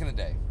 Yeah, it's back in the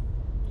day.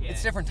 Yeah,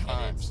 It's different and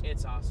times.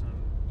 It's awesome.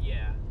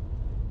 Yeah.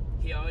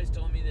 He always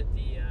told me that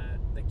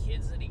the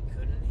kids that he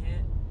couldn't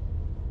hit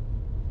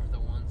are the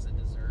ones that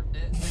deserved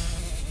it.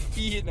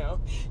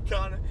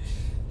 Kind of.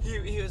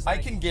 He was like,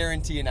 I can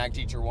guarantee an ag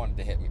teacher wanted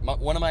to hit me.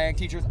 One of my ag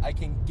teachers, I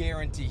can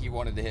guarantee he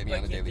wanted to hit me on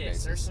a get daily this,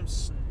 basis. There's some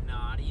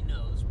snotty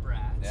nose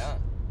brats Yeah.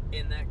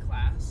 in that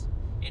class,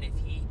 and if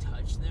he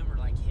touched them or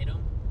like hit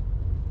them,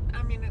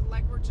 I mean,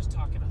 like we're just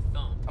talking a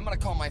thump. I'm gonna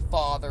call my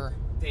father.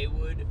 They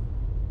would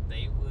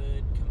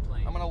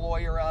complain. I'm gonna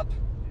lawyer up.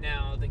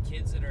 Now, the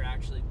kids that are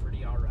actually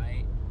pretty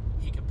alright,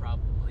 he could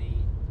probably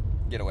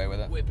Get away with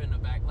it. whip in the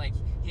back. Like,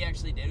 he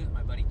actually did with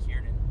my buddy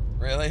Kieran.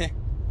 Really?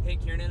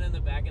 Hit Kieran in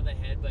the back of the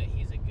head, but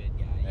he's a good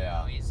guy.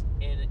 Yeah.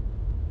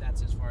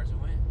 That's as far as it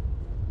went.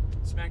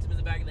 Smacked him in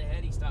the back of the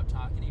head, he stopped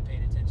talking, he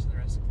paid attention to the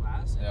rest of the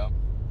class. Yeah.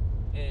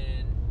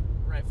 And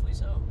rightfully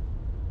so.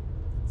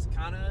 It's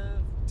kind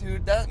of...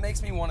 Dude, that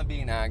makes me want to be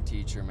an ag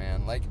teacher,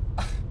 man. Like,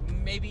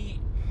 maybe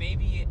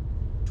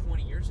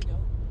 20 years ago.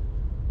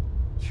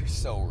 you're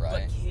so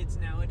right. But kids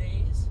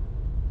nowadays,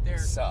 they're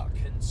suck.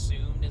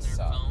 consumed in their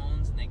Suck.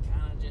 phones, and they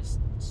kind of just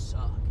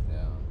suck.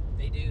 Yeah.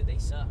 They do. They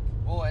suck.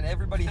 Well, and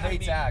everybody I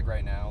hates mean- ag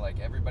right now. Like,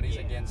 everybody's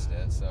Yeah. against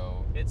it,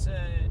 so... It's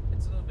a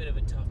little bit of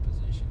a tough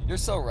position. You're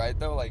so right,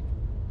 though. Like,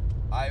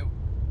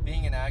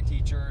 being an ag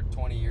teacher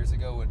 20 years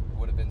ago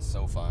would have been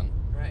so fun.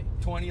 Right.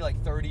 20,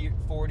 like 30,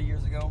 40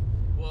 years ago.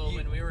 Well,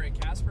 when we were at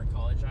Casper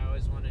College, I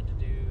always wanted to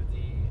do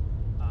the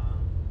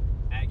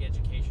ag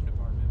education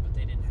department, but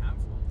they didn't have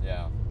one.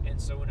 Yeah. And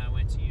so when I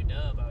went to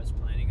UW, I was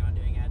planning on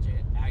doing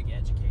ag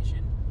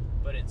education,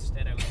 but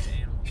instead I went to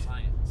animal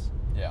science.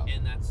 Yeah.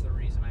 And that's the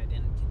reason I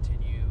didn't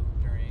continue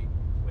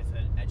with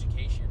an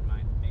education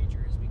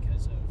major, is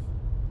because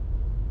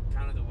of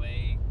kind of the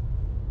way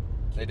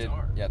kids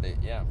are.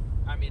 Yeah.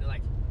 I mean,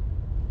 like,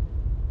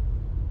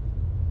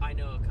 I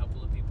know a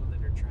couple of people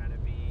that are trying to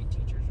be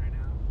teachers right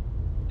now,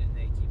 and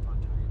they keep on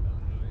talking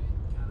about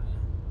how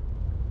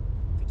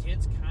the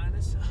kids kind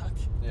of suck.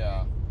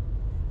 Yeah.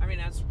 I mean,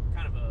 that's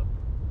kind of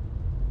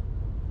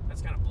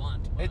That's kind of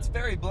blunt. But It's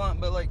very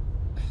blunt, but like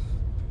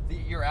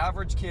your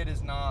average kid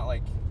is not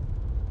like.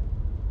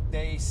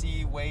 They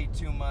see way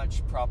too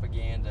much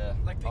propaganda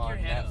Like, pick on your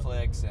head up.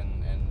 Netflix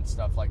and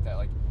stuff like that.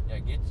 Like, yeah,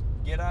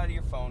 get out of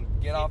your phone,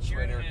 get off Get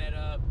your Twitter. head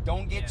up.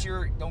 Don't get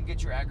your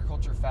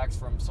agriculture facts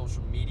from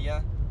social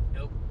media.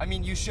 Nope. I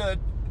mean, you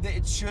should.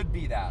 It should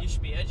be that. You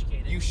should be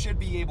educated. You should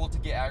be able to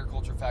get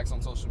agriculture facts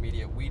on social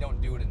media. We don't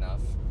do it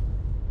enough.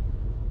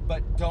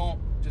 But don't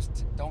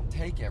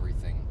take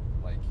everything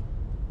like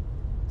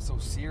so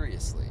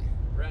seriously.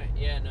 Right.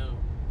 Yeah. No.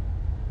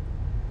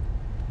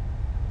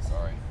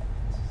 Sorry.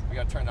 We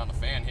gotta turn down the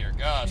fan here.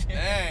 Gosh,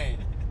 dang.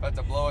 About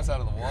to blow us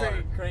out of the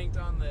water. Cranked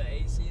on the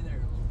AC there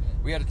a little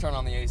bit. We had to turn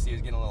on the AC.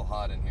 It's getting a little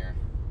hot in here.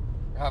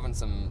 We're having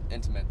some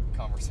intimate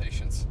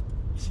conversations.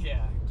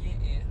 Yeah.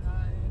 Getting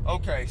high.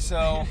 Okay,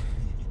 so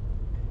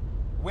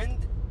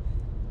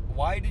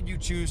why did you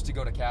choose to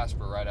go to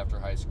Casper right after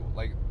high school?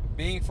 Like,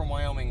 being from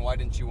Wyoming, why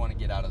didn't you want to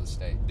get out of the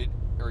state?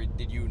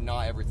 Did you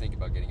not ever think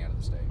about getting out of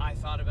the state? I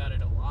thought about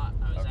it a lot.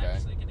 I was Okay.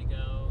 actually going to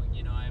go,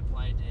 I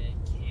applied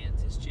to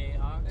Kansas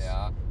Jayhawks.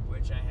 Yeah.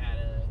 Which I had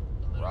a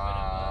little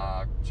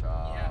Rock,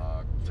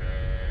 chalk,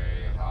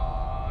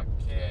 Jayhawk,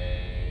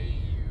 KU.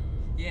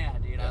 Yeah,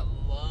 dude, I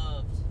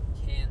loved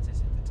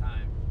Kansas at the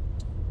time.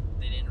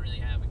 They didn't really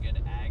have a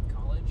good ag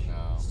college.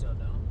 No. Still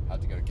don't.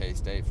 Had to go to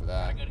K-State for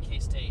that. I go to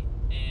K-State,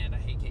 and I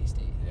hate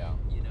K-State. Yeah.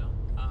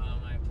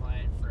 I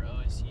applied for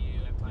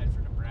OSU, I applied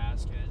for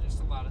Nebraska,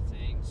 just a lot of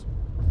things.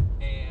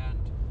 And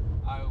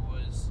I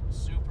was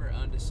super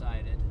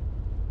undecided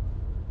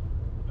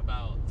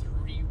about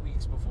 3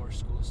 weeks before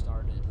school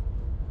started.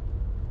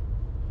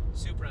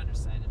 Super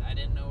undecided. I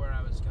didn't know where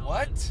I was going.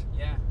 What?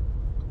 Yeah.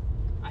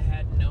 I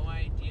had no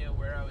idea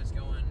where I was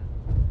going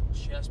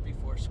just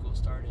before school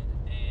started.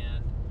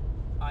 And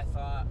I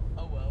thought,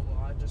 well,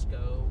 I'll just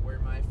go where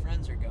my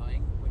friends are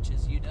going, which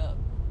is UW.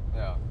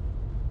 Yeah.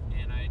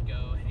 And I'd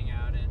go hang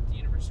out at the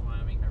University of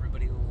Wyoming.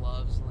 Everybody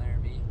loves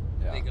Laramie.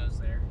 Yeah. They goes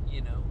there,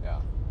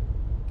 Yeah.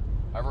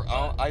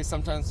 I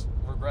sometimes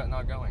regret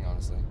not going,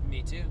 honestly.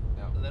 Me too.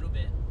 Yeah. A little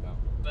bit. Yeah.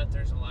 But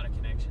there's a lot of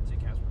connections at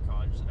Casper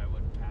College that I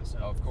wouldn't pass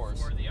up. Of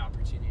course. For the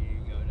opportunity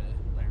to go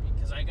to Laramie,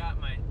 because I got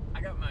my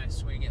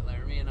swing at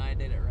Laramie and I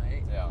did it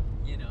right. Yeah.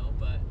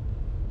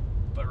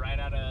 But right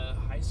out of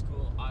high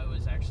school, I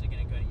was actually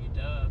going to go to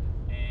UW,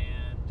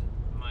 and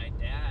my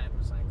dad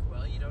was like,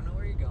 "Well, you don't know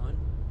where you're going.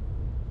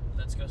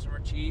 Let's go somewhere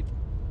cheap.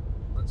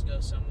 Let's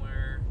go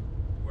somewhere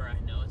where I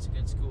know it's a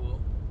good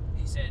school."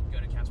 He said, "Go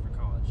to Casper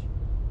College,"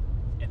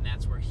 and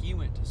that's where he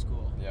went to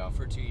school. Yeah.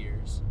 For 2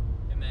 years.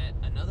 I met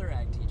another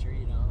ag teacher,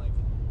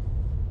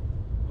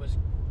 was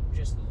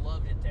just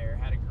loved it there,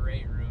 had a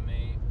great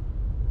roommate,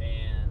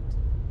 and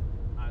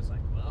I was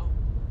like, well,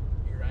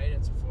 you're right,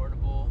 it's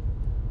affordable,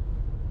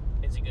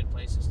 it's a good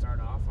place to start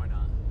off, why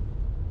not?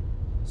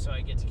 So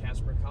I get to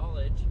Casper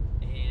College,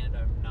 and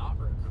I'm not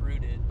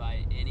recruited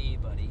by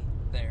anybody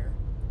there.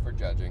 For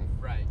judging.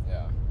 Right.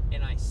 Yeah.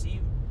 And I see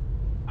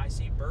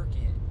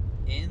Burkett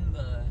in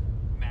the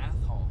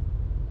math hall,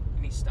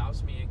 and he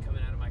stops me and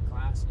coming out of my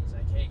class, and he's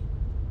like, "Hey,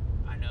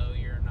 I know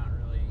you're not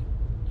really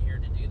here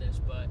to do this,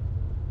 but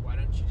why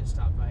don't you just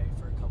stop by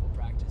for a couple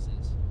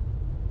practices?"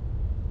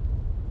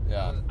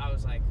 Yeah. I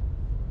was like,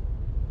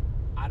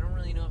 I don't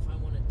really know if I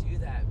want to do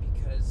that,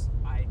 because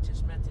I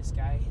just met this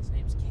guy, his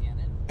name's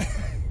Cannon.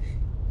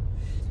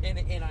 and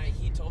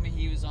he told me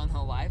he was on the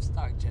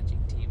livestock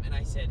judging team, and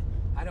I said,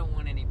 I don't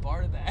want any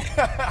part of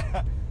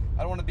that.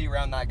 I don't want to be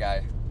around that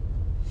guy.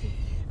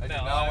 I do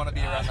not want to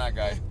be around that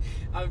guy.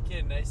 I'm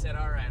kidding. I said,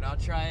 all right, I'll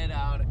try it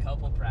out a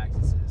couple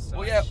practices. So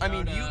Well, yeah, I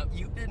mean, showed up.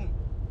 you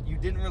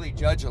didn't really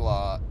judge a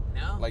lot,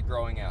 No. like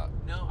growing out.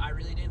 No, I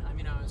really didn't. I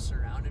mean, I was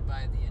surrounded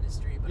by the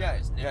industry, but I Yeah,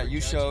 was never yeah. You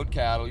judging. showed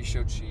cattle, you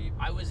showed sheep.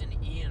 I was an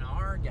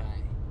E&R guy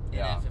in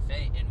Yeah.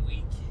 FFA, and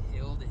we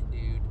killed it,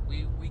 dude.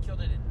 We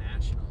killed it in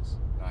nationals.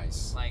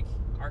 Nice. Like,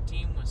 our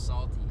team was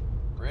salty.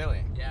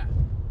 Really? Yeah.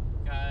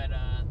 Got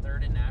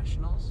third in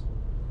nationals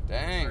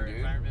Dang, for dude.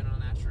 environmental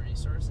and natural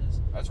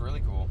resources. That's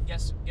really cool.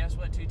 Guess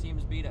what 2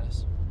 teams beat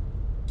us?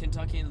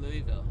 Kentucky and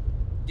Louisville.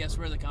 Guess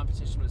where the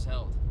competition was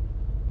held?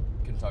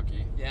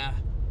 Kentucky, Yeah.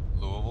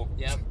 Louisville.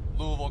 Yep.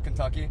 Louisville,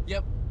 Kentucky.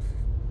 Yep.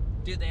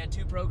 Dude, they had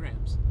 2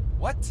 programs.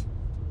 What?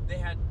 They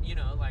had,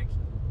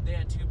 they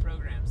had 2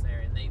 programs there,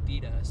 and they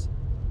beat us.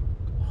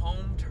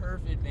 Home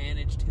turf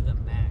advantage to the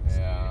max.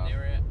 Yeah. Dude. They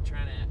were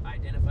trying to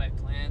identify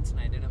plants and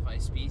identify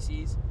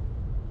species.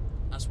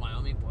 Us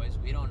Wyoming boys,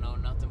 we don't know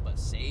nothing but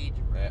sage,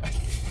 bro. Yeah.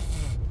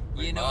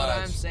 Pretty You know what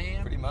I'm much.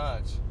 saying? Pretty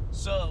much.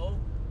 So,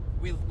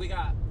 we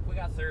got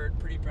third,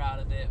 pretty proud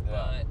of it, Yeah.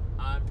 but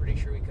I'm pretty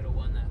sure we could have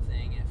won that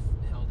thing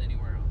if held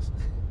anywhere else.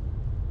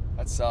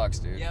 That sucks,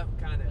 dude. Yep,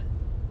 kind of.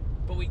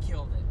 But we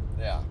killed it.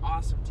 Yeah.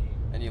 Awesome team.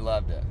 And you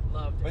loved it.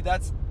 Loved it. But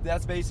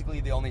that's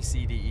basically the only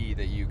CDE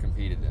that you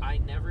competed in. I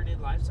never did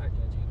livestock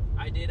judging.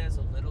 I did as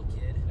a little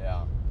kid,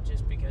 Yeah.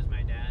 just because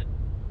my dad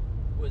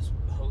was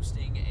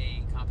hosting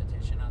a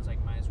competition. I was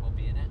like, might as well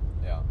be in it.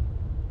 Yeah.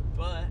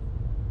 But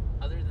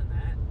other than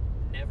that,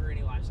 never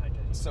any livestock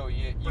judging. So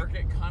you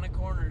Burkett kind of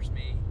corners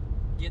me,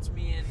 gets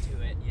me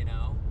into it,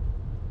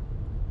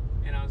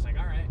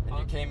 And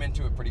you came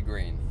into it pretty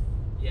green.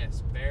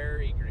 Yes,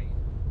 very green.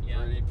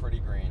 Yeah. Pretty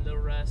green. A little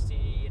rusty,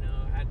 you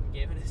know, hadn't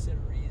given a set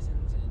of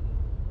reasons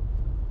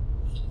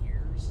in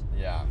years.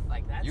 Yeah.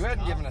 Like, that's You hadn't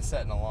tough. given a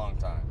set in a long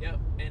time. Yep,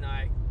 and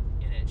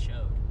it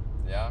showed.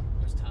 Yeah?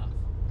 It was tough.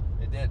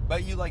 It did.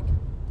 But you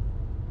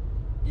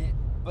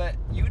but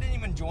you didn't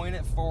even join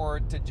it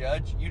to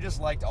judge. You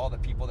just liked all the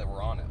people that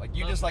were on it. Like,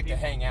 you Love just the like to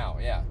people. hang out.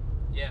 Yeah.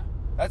 Yeah.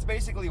 That's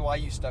basically why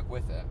you stuck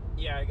with it.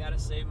 Yeah, I gotta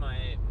say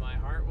my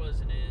heart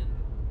wasn't in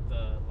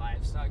the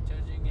livestock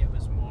judging. It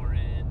was more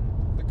in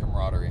The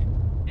camaraderie.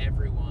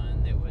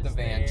 everyone that was The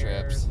van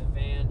there, trips. The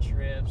van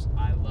trips.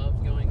 I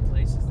loved going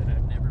places that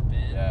I've never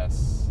been.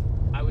 Yes.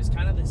 I was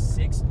kind of the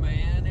sixth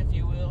man, if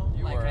you will.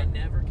 You like were. I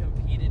never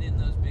competed in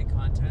those big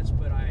contests,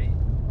 but I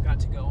got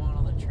to go on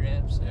all the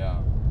trips. And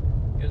Yeah.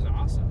 it was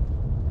awesome.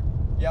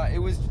 Yeah, it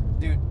was,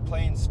 dude,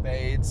 playing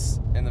spades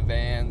in the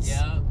vans.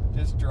 Yeah.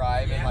 Just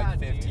driving Yeah, like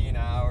 15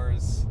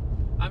 hours.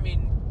 I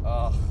mean,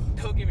 Ugh,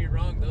 don't get me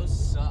wrong, those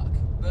suck.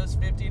 Those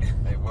 15.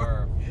 they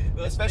were.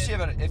 Those Especially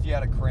if you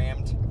had a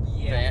crammed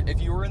Yeah. van.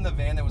 If you were in the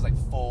van that was like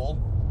full,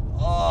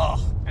 ugh.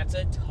 That's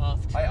a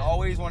tough trip. I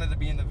always wanted to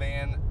be in the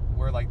van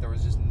where like there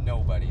was just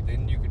nobody.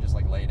 Then you could just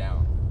like lay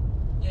down.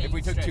 Yeah, If you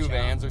we can took two stretch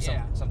out. vans or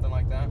Yeah. something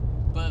like that,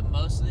 But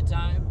most of the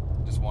time,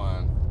 just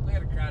one. we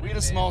had a crowded We had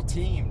a van. small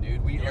team,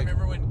 dude. We You like,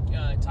 remember when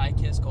Ty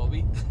kissed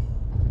Colby?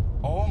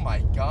 oh my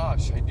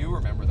gosh, I do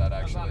remember that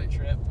That was on actually. a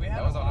trip. We had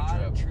That was a on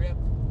a lot of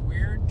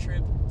weird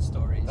trip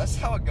stories. That's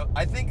how it goes.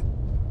 I think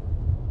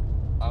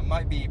I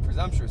might be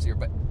presumptuous here,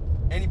 but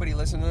anybody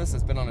listening to this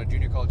that's been on a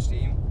junior college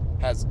team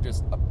has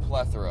just a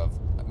plethora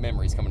of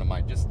memories coming to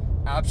mind. Just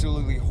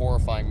absolutely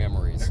horrifying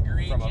memories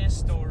egregious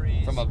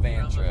stories from a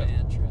van trip.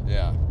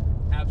 Yeah,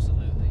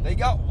 Absolutely. they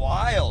got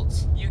wild.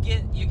 You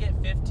get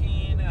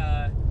 15,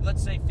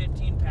 let's say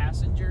 15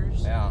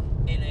 passengers Yeah,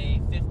 in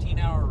a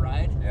 15-hour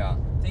ride. yeah.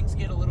 Things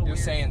get a little You're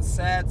weird. saying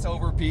sets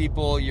over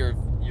people. You're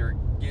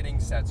getting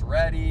sets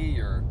ready.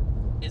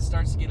 It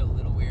starts to get a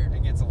little weird.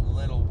 It gets a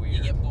little weird.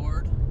 You get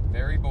bored,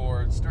 very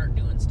bored. start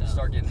doing stuff.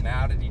 Start getting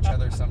mad at each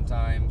other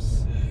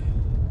sometimes.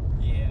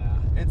 Yeah.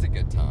 It's a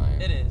good time.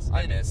 It is.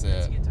 I miss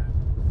It's a it. good time.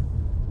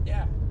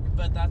 Yeah,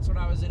 but that's what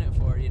I was in it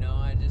for, you know.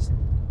 I just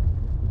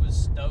was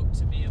stoked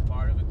to be a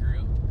part of a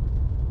group,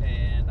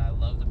 and I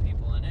love the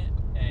people in it,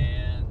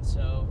 and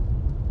so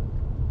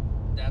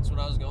that's what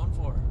I was going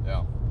for.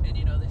 Yeah. And,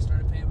 you know, they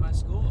started paying my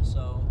school,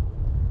 so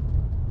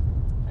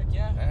heck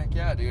yeah. Heck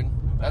yeah, dude.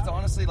 That's about it.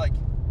 honestly like,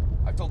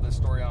 I've told this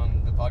story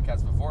on the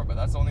podcast before, but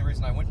that's the only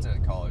reason I went to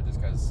college is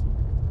because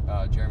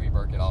Jeremy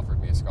Burkett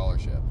offered me a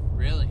scholarship.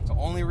 Really? It's the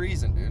only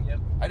reason, dude. Yep.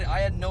 I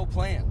had no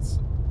plans.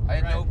 I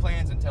had no Right.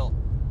 plans until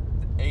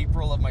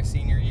April of my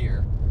senior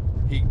year.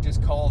 He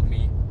just called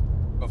me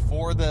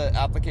before the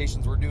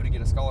applications were due to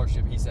get a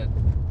scholarship. He said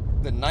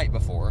the night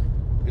before,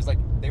 it was like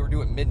they were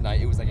due at midnight.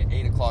 It was like at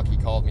 8 o'clock. He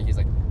called me. He's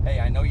like, "Hey,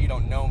 I know you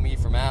don't know me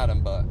from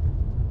Adam, but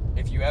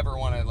if you ever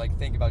want to like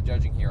think about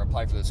judging here,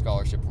 apply for the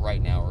scholarship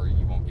right now, or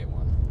you won't get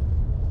one."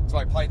 So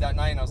I applied that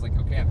night, and I was like,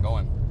 "Okay, I'm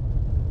going."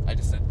 I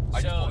just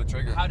pulled the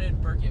trigger. How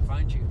did Burkett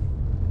find you?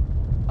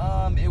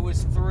 It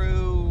was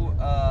through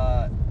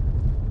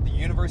the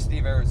University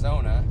of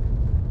Arizona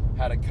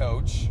had a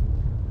coach.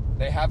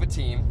 They have a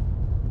team.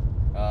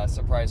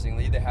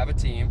 Surprisingly, they have a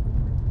team.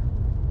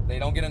 They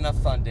don't get enough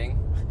funding,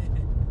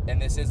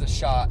 and this is a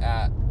shot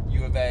at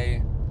U of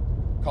A,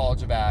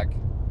 College of Ag.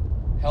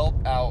 Help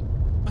out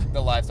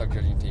the livestock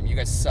judging team. You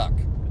guys suck.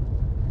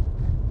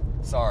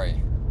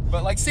 Sorry,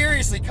 but like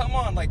seriously, come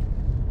on. Like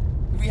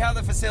we have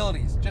the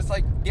facilities. Just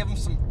like give them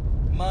some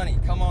money.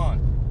 Come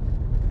on.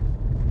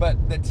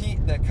 But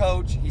the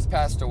coach, he's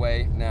passed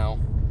away now.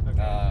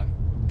 Okay.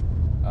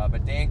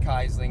 But Dan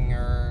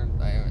Keislinger,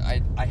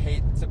 I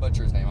hate to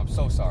butcher his name. I'm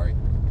so sorry.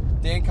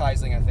 Dan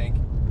Keisling, I think.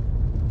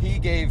 He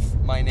gave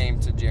my name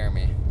to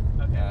Jeremy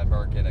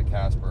Burkett at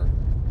Casper.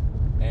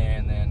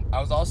 And then I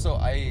was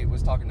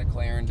talking to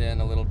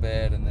Clarendon a little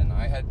bit, and then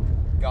I had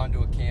gone to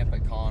a camp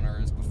at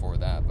Connors before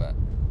that, but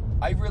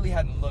I really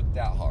hadn't looked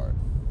that hard.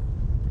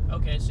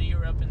 Okay, so you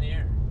were up in the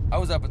air, I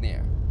was up in the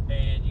air.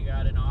 and you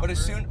got an offer. But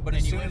as soon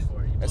and you went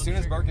for it. You as pulled soon the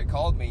as trigger. Burkett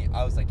called me,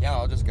 I was like, yeah,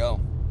 I'll just go.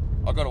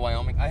 I'll go to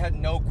Wyoming. I had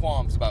no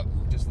qualms about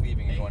just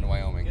leaving and going to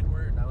Wyoming. Good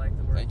word. I like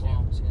the word Thank you.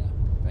 qualms. Yeah.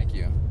 Thank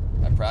you.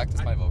 I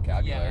practice my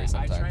vocabulary Yeah,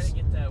 sometimes. I try to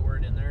get that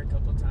word in there a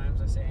couple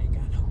times. I say I ain't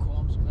got no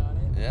qualms about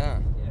it. Yeah.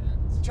 Yeah.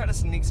 Try to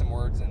sneak some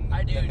words and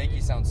I do, that make dude.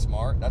 you sound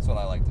smart. That's what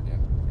I like to do.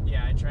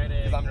 Yeah, I try to.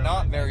 Because I'm grow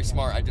not my very vocab.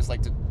 smart. I just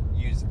like to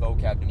use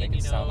vocab to make And it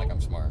you sound know- like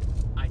I'm smart.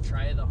 I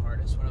try the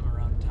hardest when I'm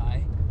around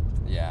Ty.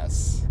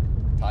 Yes.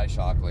 Ty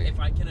Shockley. If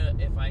I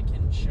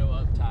can show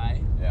up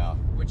Ty, Yeah.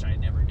 which I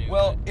never do.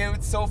 Well, but- it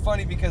was so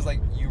funny because like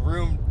your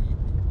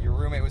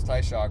roommate was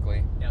Ty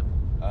Shockley.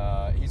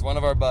 Yep. He's one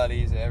of our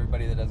buddies.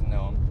 Everybody that doesn't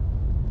know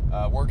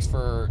him works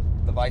for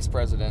the vice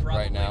president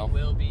Probably right now.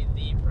 will be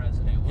the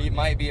president. He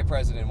might be a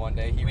president one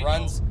day. He We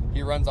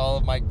runs all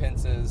of Mike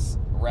Pence's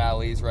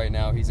rallies right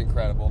now. He's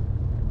incredible.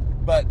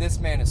 But this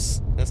man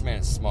is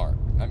smart.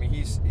 I mean,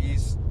 he's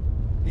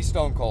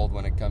stone cold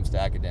when it comes to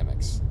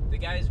academics. The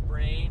guy's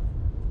brain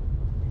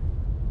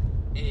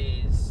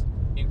is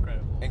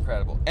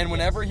incredible. And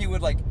whenever he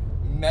would like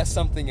mess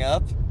something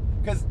up,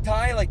 because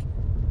Ty, like,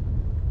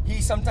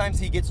 sometimes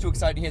he gets too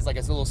excited. He has like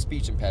a little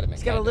speech impediment.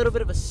 He's got a little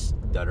bit of a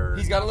stutter.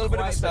 He's got a little bit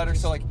of a stutter.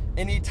 So like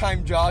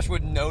anytime Josh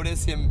would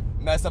notice him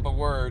mess up a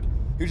word,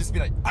 he would just be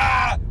like,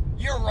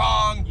 you're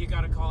wrong. You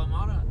gotta call him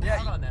out on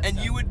that. And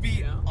stuff, you would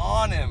be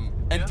on him,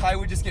 and Ty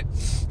would just get.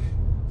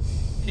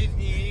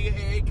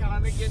 He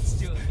kind of gets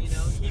to him, you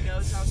know. He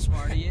knows how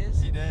smart he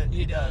is. He does.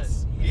 He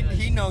does.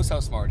 He knows how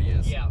smart he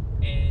is. Yeah,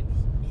 and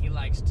he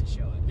likes to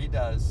show it. He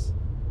does.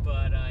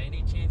 But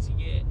any chance you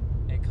get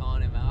at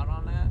calling him out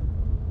on that,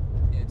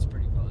 it's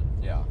pretty fun.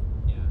 Yeah.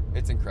 Yeah.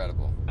 It's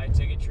incredible. I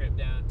took a trip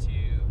down to,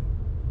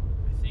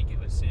 I think it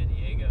was San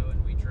Diego,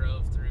 and we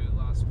drove through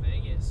Las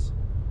Vegas.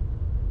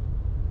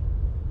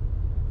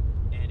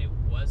 And it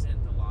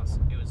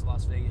was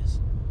Las Vegas,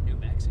 New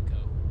Mexico.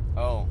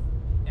 Oh.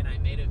 And I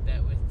made a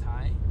bet with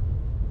Ty.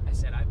 I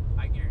said,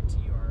 I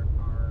guarantee you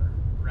our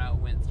route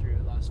went through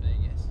Las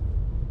Vegas.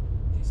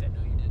 He said,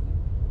 no, you didn't.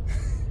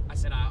 I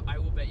said, I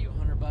will bet you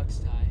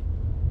 $100, Ty.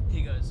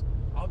 He goes,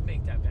 I'll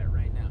make that bet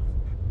right now.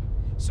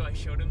 So I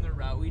showed him the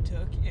route we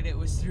took, and it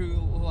was through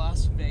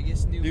Las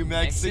Vegas, New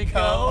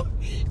Mexico.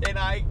 And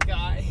I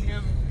got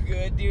him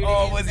good, dude.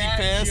 Oh, And was he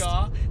pissed?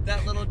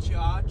 That little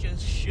jaw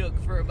just shook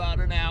for about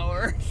an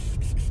hour.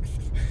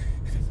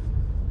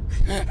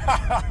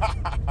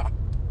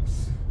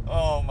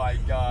 Oh my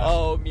gosh.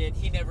 Oh man,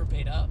 he never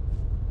paid up.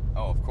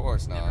 Oh, of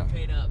course not. Never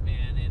paid up,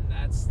 man, and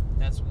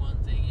that's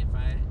one thing.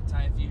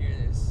 Ty, if you hear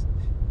this,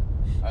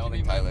 I don't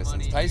think give me Ty my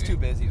listens. money, Ty's dude. too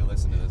busy to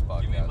listen to this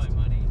podcast. Give me my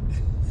money.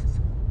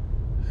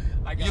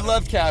 You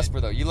love Casper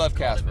though. You love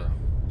Casper.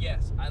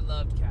 Yes, I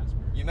loved Casper.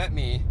 You met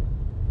me.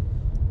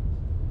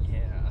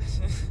 Yeah.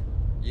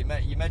 You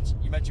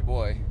met your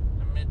boy.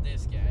 I met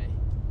this guy.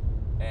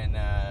 And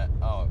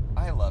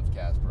I loved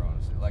Casper,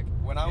 honestly. Like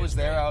when I was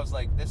there, I was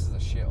like, this is a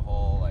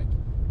shithole. Like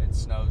it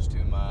snows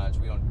too much.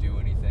 We don't do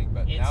anything.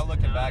 But now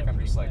looking back, I'm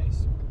just like,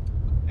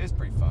 it's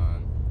pretty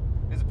fun.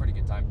 It's a pretty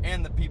good time.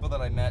 And the people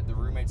that I met, the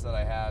roommates that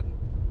I had,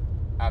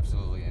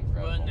 absolutely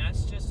incredible. Well, and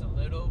that's just a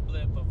little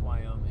blip of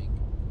Wyoming.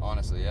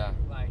 Honestly, yeah.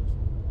 Like,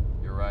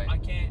 you're right. I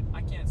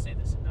can't say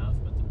this enough,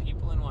 but the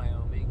people in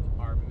Wyoming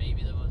are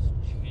maybe the most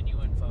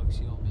genuine folks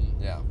you'll meet.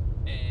 Yeah.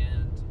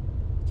 And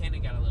kind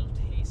of got a little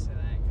taste of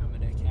that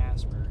coming to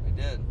Casper. I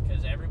did.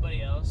 Because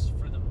everybody else,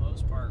 for the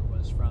most part,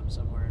 was from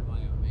somewhere in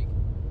Wyoming.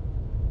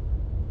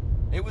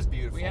 It was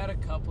beautiful. We had a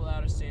couple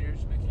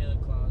out-of-staters. Michaela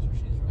Clauser,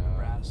 she's from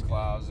Nebraska.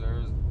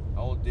 Clausers,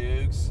 old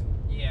Dukes.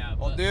 Yeah.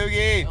 Old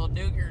Doogie. Old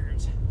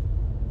Dugers.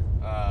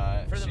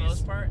 For the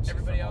most part,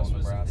 everybody else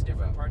was in the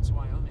different parts of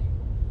Wyoming.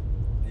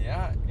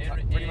 Yeah,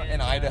 pretty much.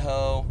 In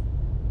Idaho,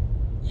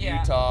 yeah.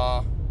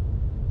 Utah,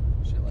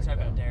 shit like Talk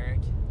that. about Derek.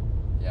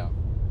 Yeah.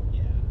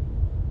 Yeah.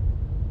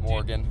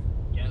 Morgan.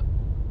 Yep.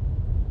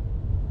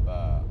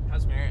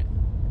 How's Merritt?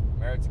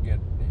 Merritt's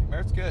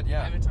good,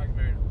 yeah. I haven't talked to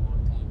Merritt in a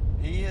long time.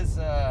 He is,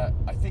 I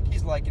think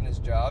he's liking his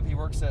job. He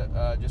works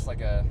at just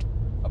like a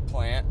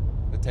plant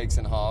that takes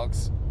in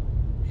hogs.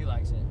 He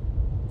likes it.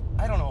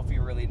 I don't know if he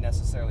really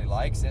necessarily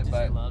likes it, Does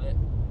but he love it?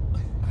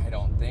 I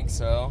don't think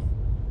so.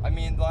 I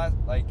mean,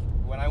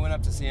 when I went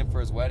up to see him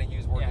for his wedding, he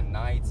was working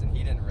nights and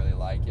he didn't really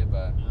like it,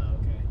 but Oh,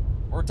 okay.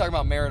 we're talking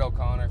about Merritt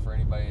O'Connor for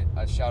anybody.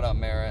 Shout out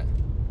Merritt,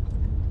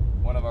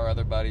 one of our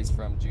other buddies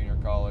from junior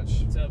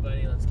college. What's up,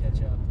 buddy? Let's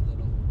catch up a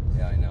little.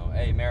 Yeah, I know.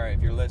 Hey, Merritt,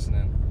 if you're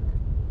listening,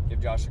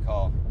 give Josh a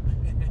call.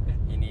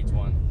 He needs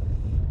one.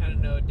 I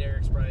don't know.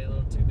 Derek's probably a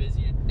little too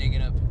busy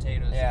digging up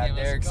potatoes. Yeah, Give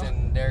us a call.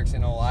 Derek's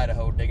in old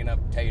Idaho digging up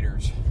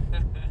taters.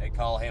 They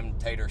call him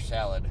tater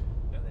salad.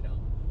 No, they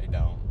don't. They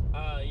don't.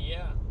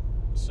 Yeah.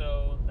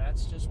 So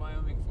that's just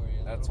Wyoming for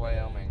you. That's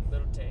Wyoming.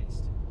 Little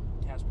taste.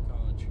 Casper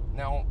College.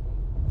 Now,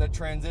 the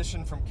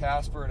transition from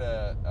Casper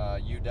to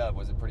UW,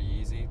 was it pretty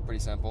easy, pretty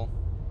simple?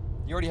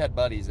 You already had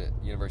buddies at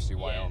University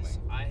of Wyoming. Yes,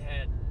 I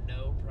had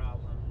no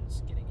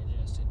problems getting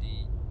adjusted to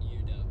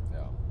UW.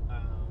 Yeah.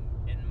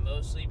 And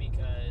mostly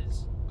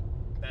because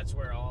that's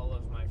where all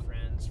of my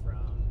friends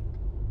from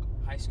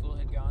high school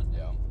had gone.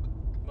 Yeah.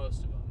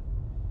 Most of them.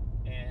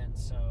 And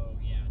so,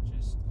 yeah,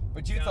 just...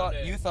 But you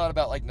thought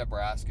about like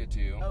Nebraska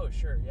too. Oh,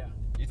 sure, yeah.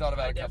 You thought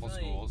about a couple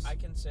schools. I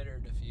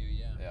considered a few,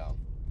 yeah. Yeah.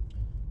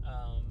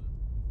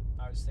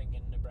 I was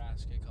thinking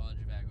Nebraska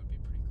College of Ag would be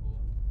pretty cool.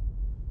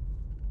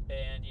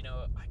 And, you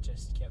know, I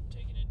just kept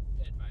taking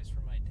advice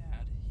from my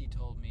dad. He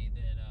told me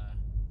that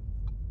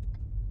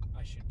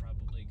I should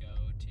probably go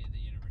to the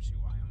University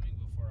of Wyoming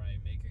before I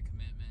make a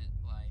commitment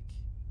like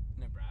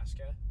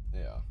Nebraska.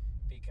 Yeah.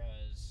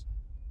 Because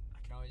I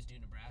can always do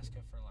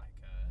Nebraska for like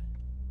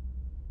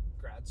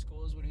grad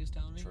school is what he was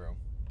telling me. True.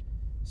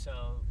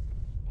 So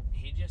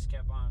he just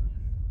kept on,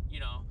 you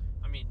know,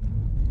 I mean,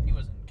 he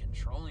wasn't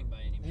controlling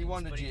by any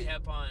means, but he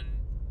kept on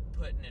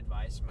putting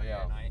advice in my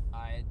ear, and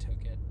I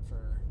took it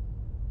for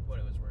what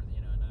it was worth,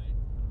 you know, and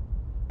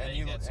I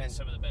think that's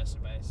some of the best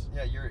advice.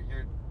 Yeah, your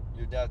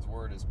dad's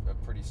word is a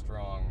pretty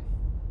strong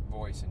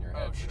voice in your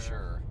head for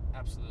sure.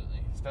 Absolutely.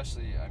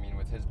 Especially, I mean,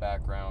 with his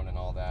background and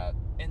all that.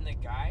 And the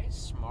guy's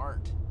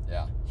smart.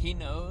 Yeah. He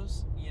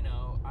knows, you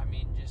know, I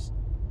mean,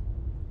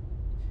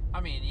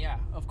 I mean, yeah,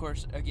 of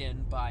course,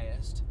 again,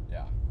 biased.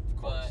 Yeah, of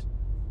course. But,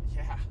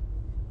 yeah,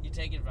 you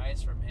take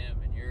advice from him,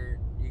 and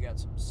you got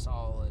some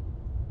solid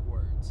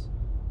words,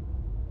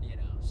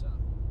 so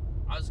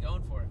I was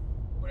going for it.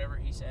 Whatever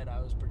he said, I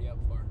was pretty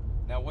up for.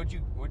 Now, what'd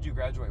you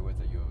graduate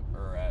with at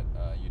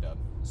UW?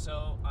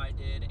 So I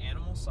did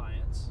animal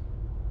science,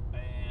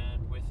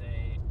 and with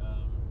it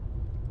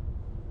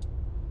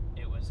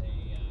was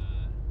a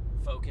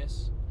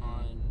focus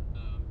on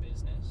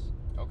business.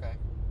 Okay.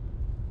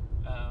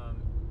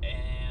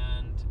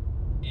 And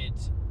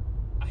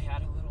I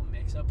had a little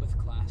mix-up with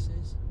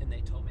classes, and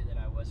they told me that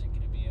I wasn't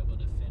going to be able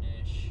to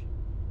finish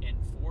in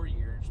 4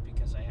 years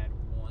because I had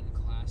one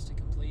class to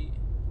complete.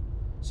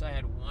 So I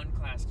had one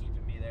class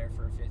keeping me there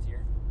for a 5th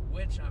year,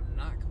 which I'm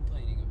not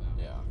complaining about.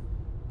 Yeah.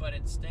 But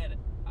instead,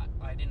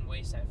 I didn't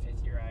waste that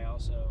 5th year. I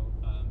also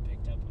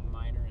picked up a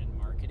minor in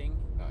marketing.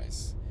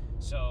 Nice.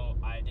 So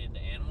I did the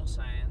animal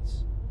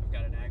science, I've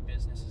got an ag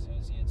business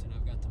associates, and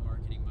I've got the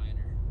marketing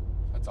minor.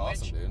 That's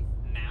awesome, dude.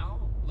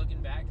 Now,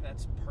 looking back,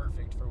 that's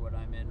perfect for what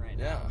I'm in right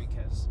now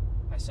because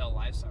I sell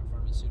livestock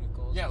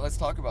pharmaceuticals. Yeah, let's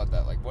talk about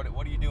that. Like, what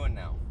are you doing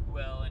now?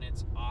 Well, and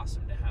it's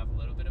awesome to have a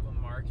little bit of a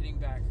marketing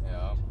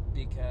background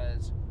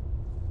because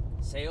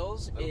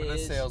sales A little bit of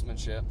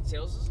salesmanship.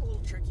 Sales is a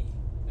little tricky.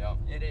 Yeah.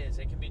 It is.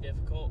 It can be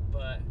difficult,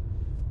 but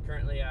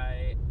currently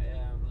I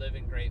live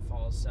in Great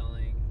Falls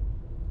selling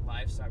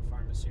livestock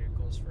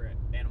pharmaceuticals for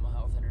Animal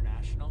Health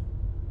International.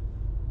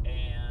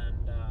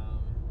 And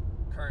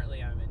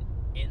currently I'm an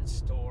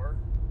in-store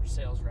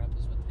sales rep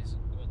is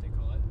what they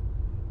call it.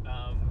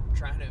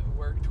 Trying to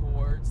work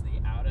towards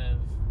the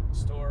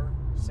out-of-store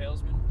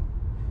salesman.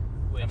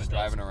 Which Kind of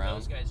driving around.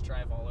 Those guys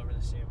drive all over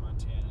the state of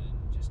Montana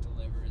and just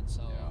deliver and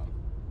sell. Yeah.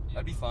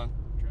 That'd be fun.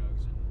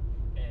 Drugs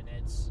and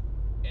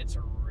it's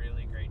a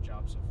really great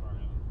job so far.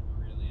 I'm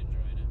really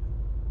enjoying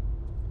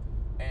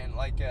it. And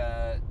like,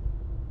 I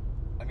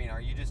mean,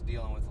 are you just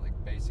dealing with like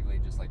basically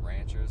just like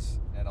ranchers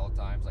at all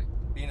times? Like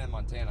being in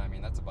Montana, I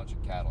mean, that's a bunch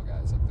of cattle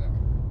guys up there.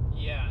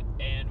 Yeah,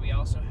 and we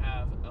also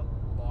have a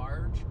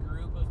large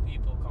group of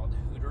people called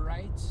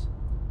Hooterites.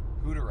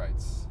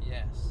 Hooterites.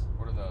 Yes.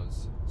 What are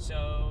those?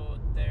 So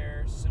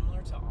they're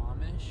similar to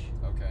Amish.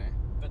 Okay.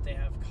 But they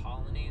have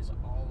colonies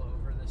all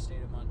over the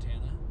state of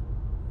Montana.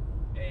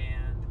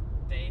 And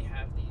they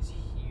have these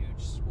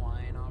huge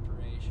swine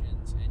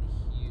operations and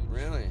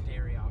huge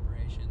dairy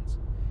operations.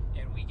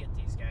 And we get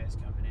these guys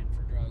coming in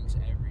for drugs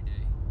every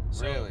day.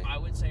 So I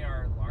would say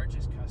our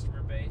largest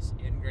customer base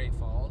in Great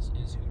Falls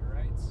is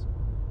Hooterites.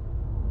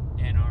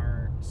 And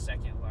our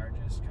second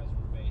largest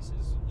customer base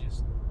is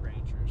just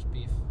ranchers,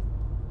 beef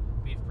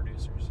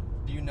producers.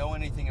 Do you know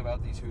anything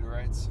about these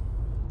Hooterites?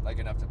 Like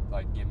enough to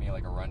like give me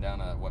like a rundown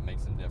of what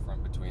makes them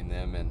different between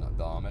them and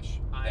the Amish?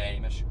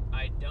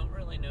 I don't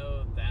really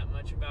know that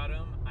much about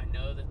them. I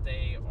know that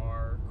they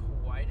are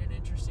quite an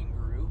interesting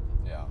group.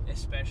 Yeah.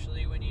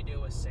 Especially when you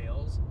deal with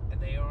sales.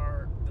 They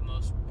are the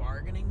most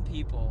bargaining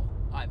people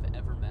I've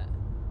ever met.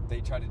 They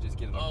try to just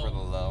get it up for the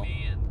low.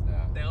 Man.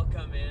 Yeah. They'll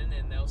come in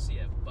and they'll see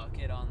a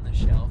bucket on the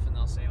shelf and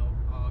they'll say,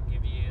 I'll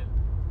give you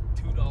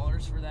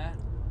 $2 for that.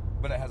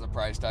 But it has a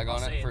price tag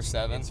on it for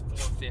 $7. It's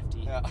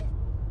 $4.50. Yeah.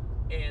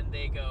 And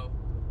they go,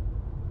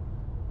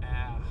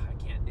 I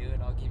can't do it.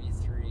 I'll give you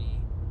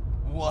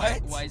 $3.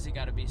 What? Why has it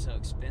got to be so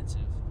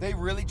expensive? They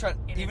really try,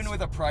 And even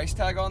with a price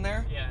tag on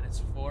there? Yeah, and it's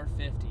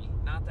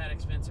 $4.50. Not that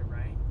expensive,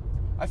 right?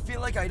 I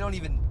feel like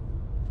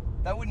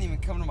that wouldn't even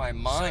come to my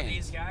mind. So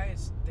these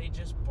guys, they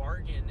just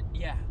bargain.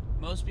 Yeah,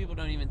 most people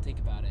don't even think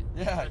about it.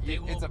 Yeah, but they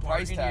will it's a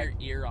price tag.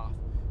 your ear off.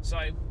 So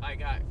I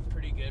got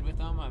pretty good with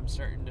them. I'm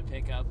starting to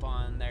pick up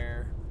on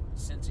their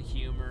sense of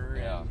humor.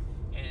 Yeah.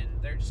 And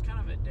they're just kind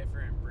of a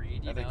different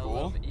breed. Are they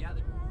cool? Yeah,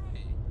 they're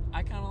alright.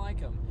 I kind of like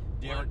them.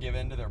 Do you ever give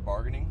in to their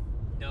bargaining?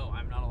 No,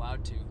 I'm not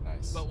allowed to.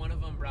 Nice. But one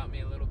of them brought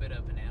me a little bit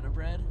of banana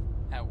bread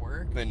at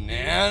work.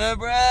 Banana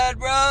bread,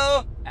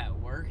 bro? At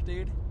work,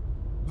 dude.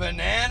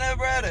 Banana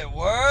bread at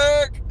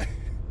work?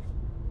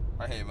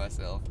 I hate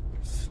myself.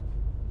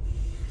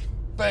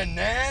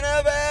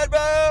 Banana bread,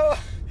 bro?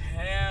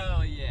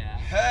 Hell yeah.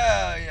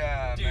 Hell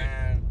yeah, dude,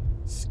 man.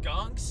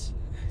 Skunks.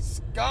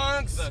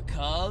 The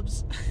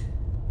Cubs.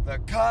 The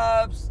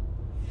Cubs.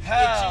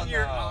 Hell Itching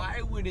your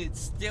eye when it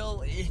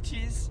still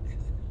itches.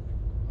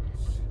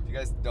 If you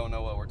guys don't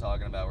know what we're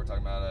talking about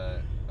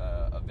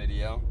a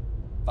video,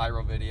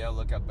 viral video.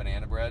 Look up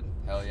banana bread.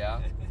 Hell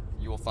yeah.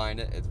 You will find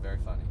it. It's very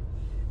funny.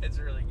 It's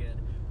really good.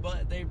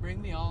 But they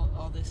bring me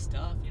all this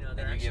stuff.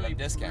 They're and you give them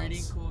discounts.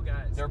 Pretty cool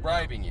guys. They're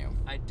bribing you.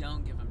 I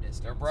don't give them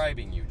discounts. They're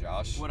bribing you,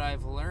 Josh. What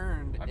I've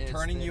learned I'm is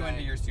turning you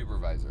into your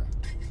supervisor.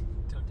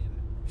 Don't do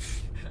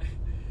that.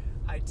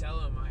 I tell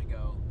them, I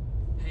go,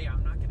 hey,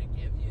 I'm not going to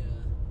give you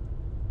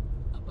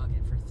a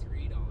bucket for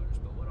 $3,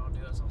 but what I'll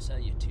do is I'll sell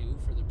you 2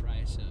 for the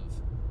price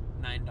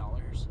of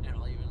 $9, and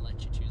I'll even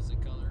let you choose the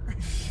color.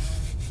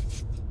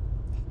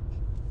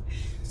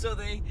 So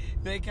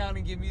they kind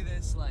of give me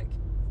this, like,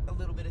 a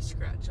little bit of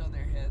scratch on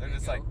their head. They're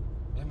just like,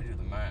 let me do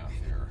the math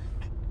here.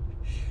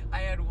 I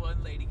had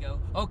one lady go,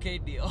 okay,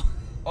 deal.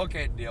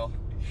 Okay, deal.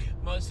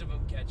 Most of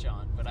them catch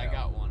on, but I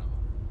got one of them.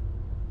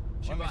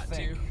 She bought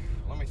 2.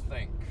 let me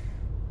think.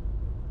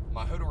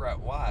 My hood rat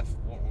wife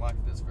won't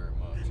like this very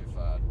much if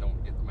I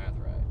don't get the math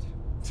right.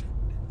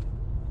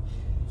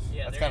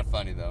 Yeah, That's kind of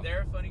funny, though.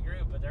 They're a funny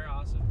group, but they're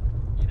awesome.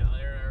 You know,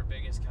 they're our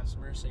biggest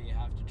customers, so you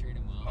have to treat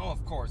them well. Oh,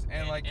 of course.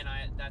 And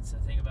that's the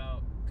thing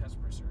about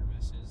customer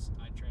service is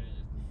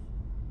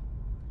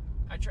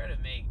I try to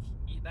make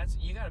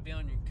you got to be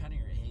on your kind of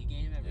your A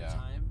game every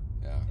time.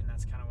 Yeah. And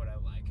that's kind of what I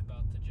like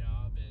about the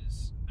job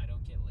is I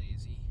don't get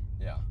lazy.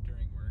 Yeah.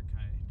 During work,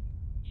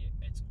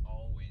 it's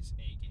always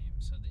A game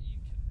so that you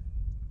can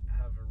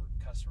have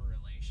customer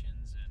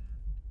relations and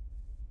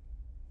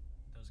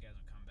those guys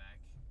will come back.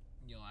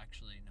 You'll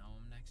actually know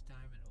them next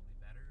time and it'll be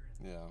better.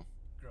 And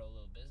grow a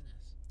little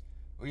business.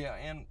 Well, yeah,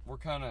 and we're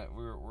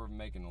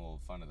making a little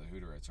fun of the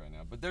Hooterites right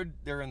now, but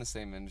they're in the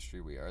same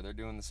industry we are. They're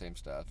doing the same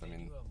stuff. They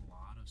do a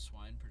lot of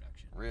swine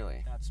production.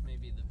 Really? That's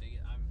maybe the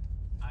biggest.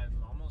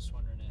 I'm almost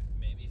wondering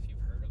maybe if you've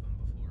heard of them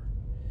before.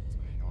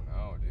 I don't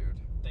know, dude.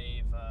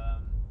 They've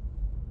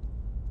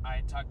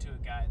I talked to a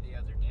guy the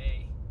other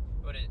day.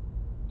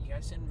 You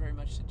guys send very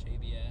much to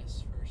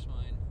JBS for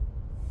swine?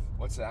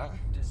 What's that?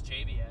 Does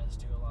JBS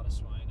do a lot of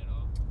swine at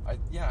all?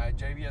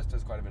 JBS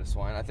does quite a bit of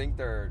swine. I think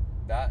them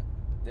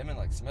and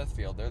like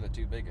Smithfield, they're the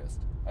two biggest.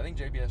 I think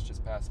JBS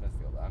just passed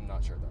Smithfield. I'm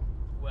not sure though.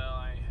 Well,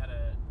 I had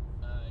a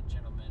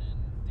gentleman in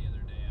the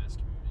other day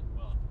asking me.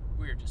 Well,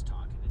 we were just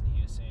talking, and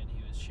he was saying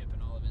he was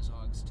shipping all of his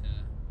hogs to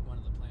one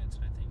of the plants,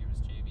 and I think it was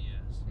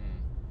JBS.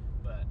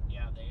 But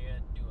yeah, they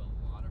do a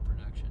lot of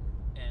production,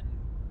 and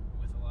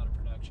with a lot of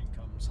production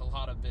comes a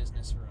lot of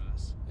business for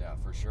us. Yeah,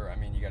 for sure. I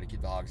mean, you got to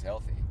keep the hogs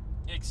healthy.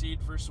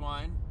 Exceed for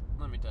swine.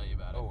 Let me tell you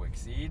about it. Oh,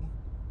 Exceed?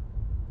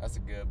 That's a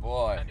good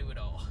boy. I do it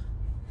all.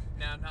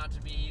 Now, not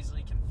to be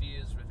easily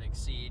confused with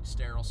Exceed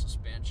sterile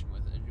suspension,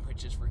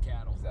 which is for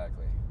cattle.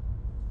 Exactly.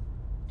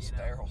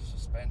 Sterile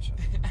suspension.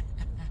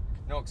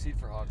 No, Exceed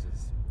for hogs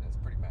is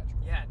pretty magical.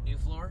 Yeah, New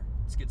Floor.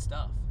 It's good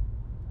stuff.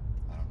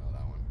 I don't know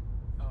that one.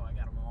 Oh, I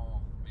got them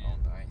all, man. Oh,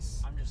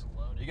 nice. I'm just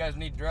loaded. You guys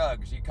need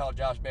drugs. You call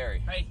Josh Berry.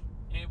 Hey,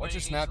 anybody What's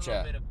your needs Snapchat? a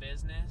little bit of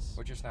business?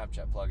 What's your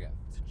Snapchat? Plug in.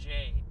 It's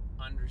J_CBERRY.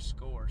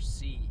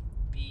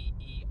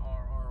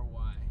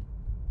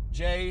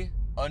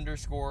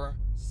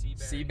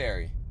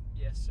 J_C_Berry.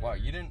 Yes, sir. Wow,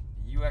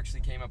 you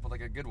actually came up with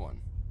like a good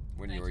one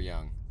when you were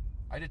young.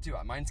 I did too.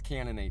 Mine's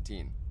Canon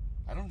 18.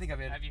 I don't think I've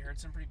Have you heard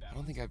some pretty bad I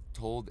don't think I've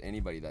told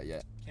anybody that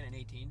yet. Canon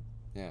 18?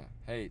 Yeah.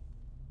 Hey,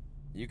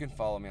 you can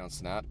follow me on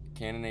Snap,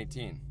 Canon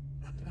 18.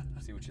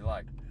 See what you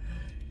like.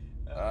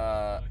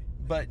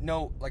 But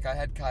no, like I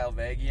had Kyle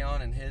Vagey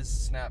on, and his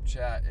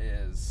Snapchat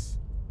is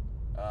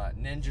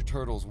Ninja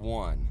Turtles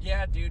 1.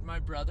 Yeah, dude, my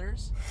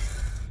brothers.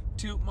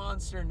 Toot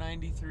Monster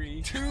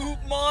 93. Toot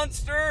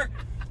Monster?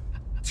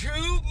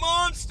 Toot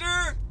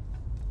Monster?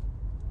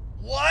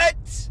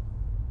 What?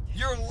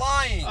 You're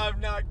lying. I'm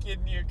not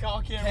kidding you.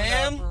 Call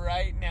Cameron up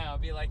right now.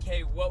 Be like,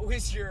 hey, what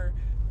was your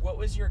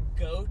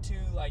go-to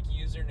like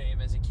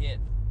username as a kid?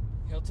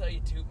 He'll tell you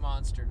Toot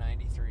Monster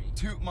 93.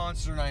 Toot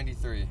Monster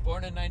 93.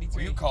 Born in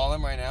 93. Will you call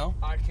him right now?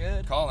 I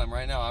could. Call him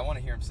right now. I want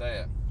to hear him say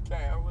it.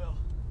 Okay, I will.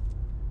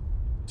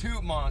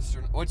 Toot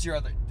Monster. What's your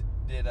older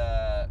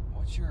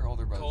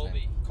brother's Colby.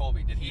 name?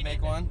 Colby. Did he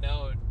make one?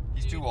 No.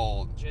 He's too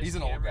old. He's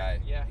an old guy.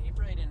 Yeah, he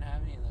probably didn't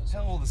have any of those.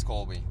 How old is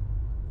Colby?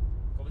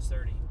 Colby's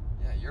 30.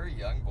 Yeah, you're a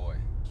young boy.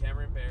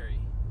 Cameron Berry.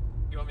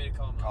 You want me to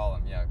call him? Call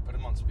him, yeah. Put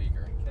him on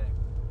speaker.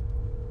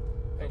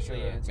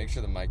 Okay. Make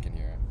sure the mic can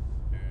hear it.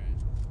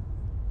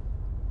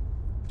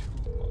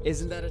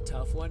 Isn't that a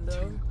tough one,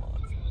 though?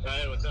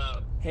 Hey, what's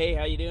up? Hey,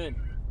 how you doing?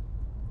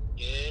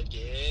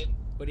 Good.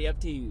 What are you up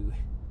to?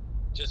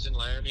 Just in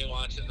Laramie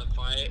watching the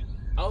fight.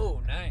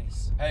 Oh,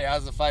 nice. Hey,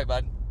 how's the fight,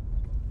 bud?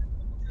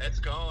 It's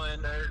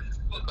going. They're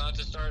about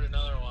to start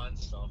another one,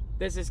 so.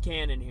 This is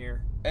Cannon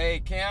here. Hey,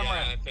 Cameron.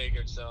 Yeah, I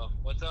figured so.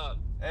 What's up?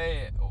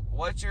 Hey,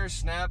 what's your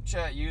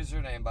Snapchat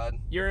username, bud?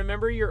 You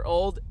remember your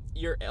old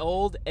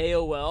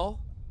AOL?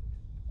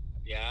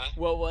 Yeah.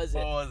 What was it?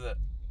 What was it?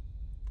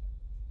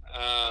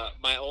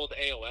 My old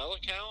AOL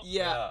account?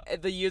 Yeah,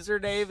 the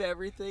username,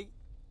 everything.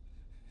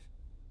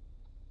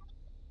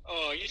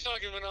 Oh, you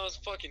talking when I was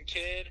a fucking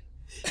kid?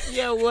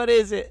 Yeah, what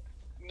is it?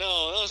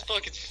 No, that was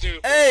fucking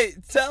stupid. Hey,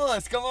 tell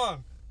us, come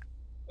on.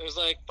 It was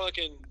like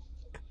fucking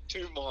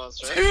Toot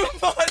Monster.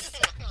 Toot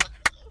Monster.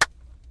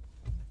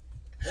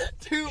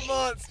 Toot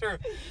Monster.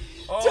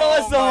 Oh, Tell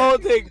us the whole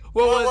thing.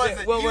 What was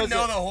it? What was it? The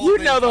whole you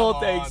thing. know the whole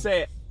Come thing. on.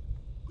 Say it.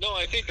 No,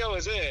 I think that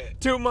was it.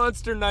 Toot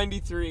Monster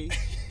 93.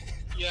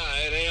 Yeah,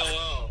 at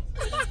AOL.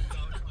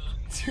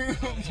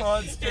 Toot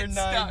Monster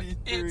 93.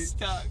 It's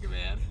stuck,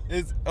 man.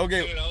 It's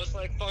okay. Dude, I was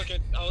like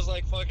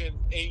fucking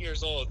 8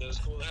 years old. It was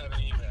cool to have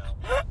an email.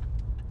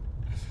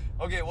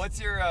 Okay,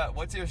 what's your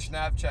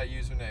Snapchat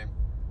username?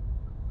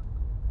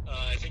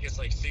 I think it's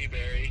like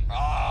Seaberry.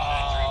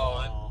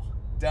 Oh,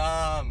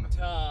 dumb.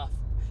 Tough.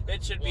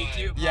 It should be Why?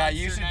 Toot Monster Yeah,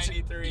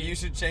 93. you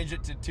should change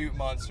it to Toot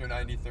Monster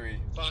 93.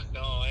 Fuck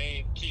no, I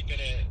ain't keeping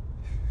it.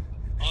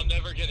 I'll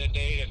never get a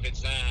date if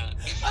it's that.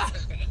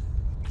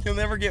 You'll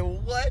never get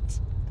what?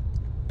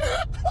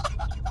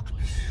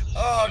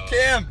 Oh,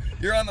 Cam,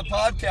 you're on the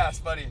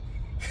podcast, buddy.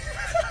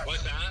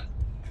 What's that?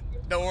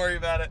 Don't worry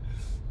about it.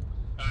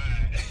 All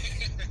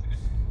right.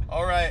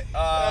 All right.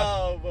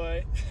 Oh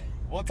boy.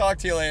 We'll talk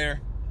to you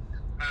later.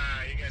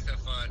 You guys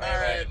have fun. All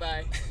right,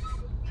 bye.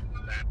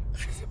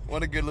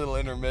 What a good little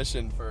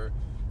intermission for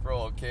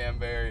old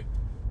Canberry.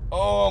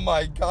 Oh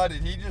my God,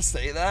 did he just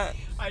say that?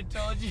 I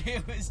told you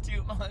it was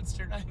 2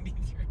 Monster 93.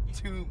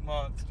 2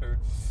 Monster.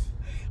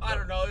 I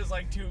don't know, it was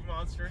like 2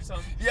 Monster or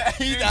something. Yeah,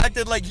 he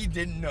acted like he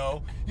didn't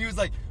know. He was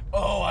like,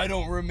 oh, I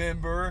don't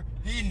remember.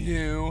 He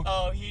knew.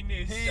 Oh, he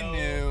knew. He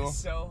knew.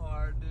 So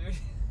hard, dude.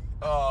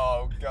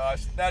 Oh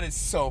gosh, that is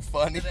so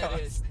funny.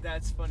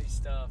 That's funny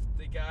stuff.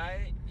 The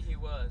guy, he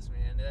was,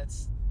 man.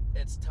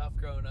 It's tough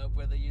growing up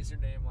with a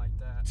username like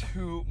that.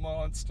 2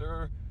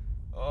 Monster.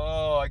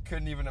 Oh, I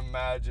couldn't even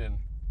imagine.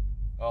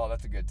 Oh,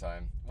 that's a good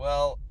time.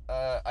 Well,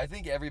 I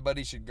think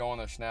everybody should go on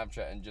their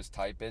Snapchat and just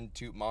type in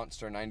Toot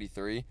Monster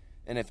 93,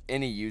 and if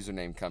any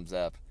username comes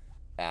up,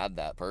 add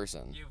that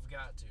person. You've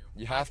got to.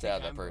 You have to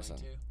add that person.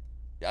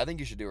 Yeah, I think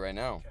you should do it right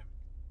now. Okay.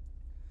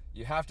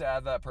 You have to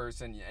add that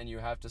person, and you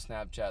have to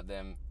Snapchat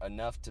them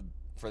enough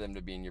for them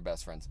to be in your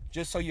best friends.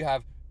 Just so you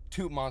have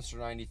Toot Monster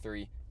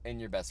 93 in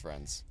your best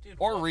friends. Dude,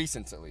 or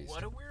recents, at least.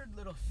 What a weird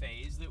little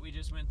phase that we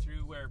just went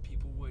through where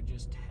people would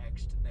just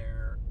text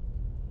their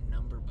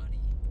number buddy.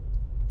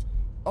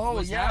 Oh,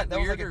 Was yeah, that was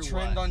weird like a or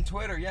trend what? on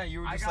Twitter. Yeah,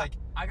 you were just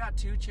I got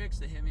 2 chicks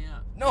that hit me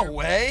up. No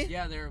way?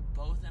 Yeah, they were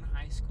both in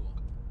high school.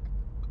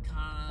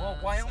 Well,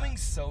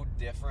 Wyoming's so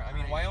different. I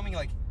mean, Wyoming,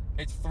 like,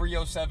 it's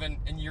 3:07,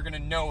 and you're gonna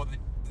know that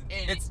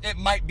it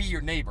might be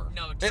your neighbor.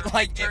 No, it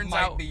might be your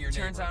neighbor.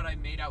 Turns out I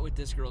made out with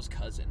this girl's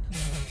cousin.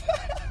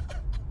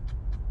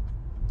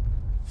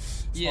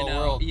 Small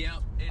world.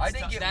 Yep. I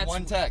didn't get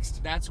one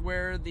text. That's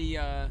where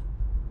the,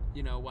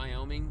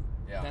 Wyoming.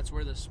 Yeah. That's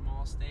where the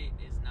small state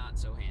is not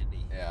so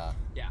handy. Yeah.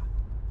 Yeah.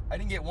 I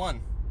didn't get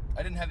one.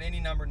 I didn't have any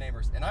number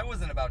neighbors, and I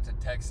wasn't about to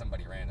text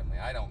somebody randomly.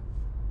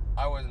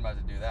 I wasn't about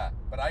to do that.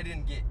 But I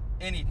didn't get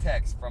any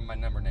text from my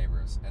number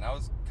neighbors, and I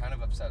was kind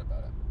of upset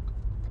about it,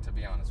 to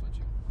be honest with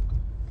you.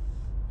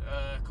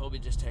 Colby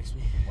just texted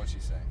me. What'd she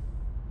say?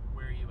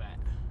 Where are you at?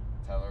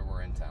 Tell her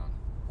we're in town.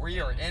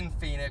 We are in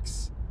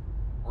Phoenix.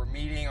 We're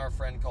meeting our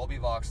friend Colby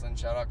Voxlin.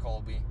 Shout out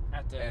Colby.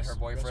 At the and her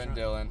boyfriend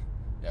restaurant? Dylan.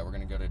 Yeah, we're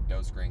gonna go to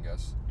Dos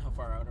Gringos. How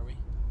far out are we?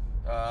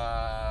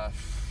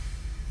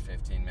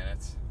 15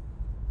 minutes.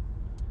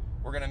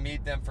 We're gonna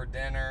meet them for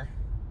dinner,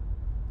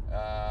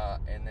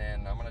 and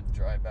then I'm gonna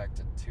drive back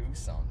to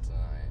Tucson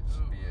tonight.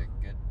 Should be a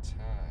good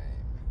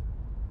time.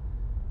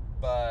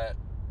 But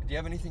do you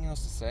have anything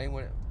else to say?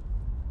 Well,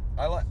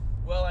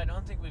 I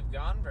don't think we've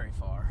gone very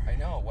far. I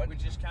know. We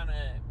just kind of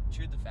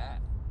chewed the fat.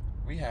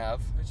 We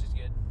have. Which is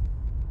good.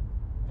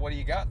 What do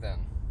you got then?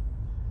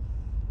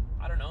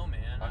 I don't know,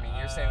 man. I mean,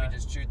 you're saying we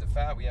just chewed the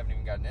fat. We haven't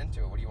even gotten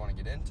into it. What do you want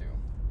to get into?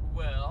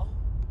 Well,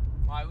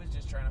 I was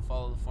just trying to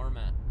follow the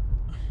format.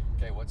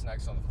 Okay, what's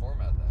next on the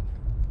format then?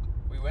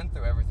 We went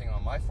through everything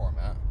on my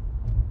format.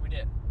 We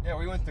did. Yeah,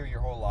 we went through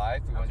your whole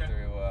life. We went Okay.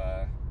 through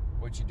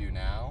what you do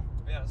now.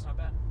 Yeah, that's not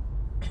bad.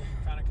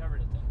 Kind of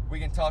covered it then. We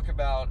can talk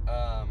about.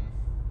 I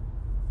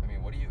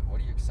mean, what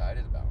are you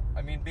excited about?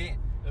 I mean,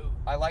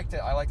 I like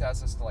to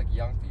ask this to like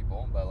young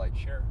people, but like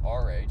Sure.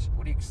 our age.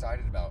 What are you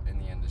excited about in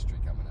the industry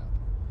coming up?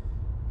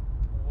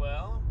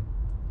 Well,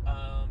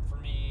 for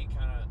me,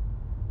 kind of,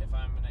 if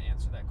I'm going to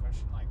answer that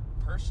question, like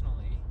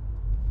personally,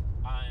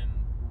 I'm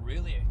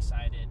really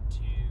excited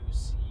to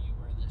see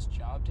where this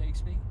job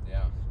takes me.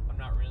 Yeah. I'm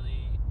not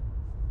really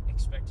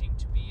expecting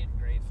to be in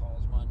Great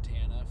Falls,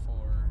 Montana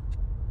for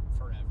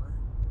forever.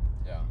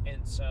 Yeah.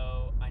 And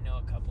so I know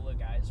a couple of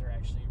guys are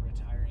actually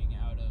retiring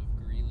out of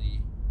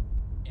Greeley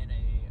in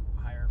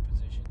a higher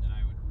position than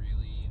I would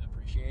really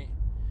appreciate.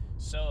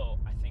 So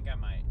I think I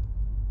might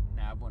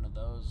nab one of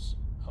those,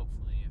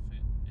 hopefully, if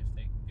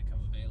they become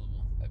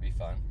available. That'd be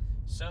fun.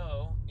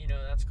 So,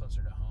 that's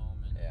closer to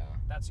home, and Yeah.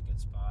 that's a good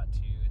spot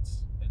too.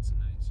 It's a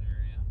nice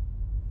area.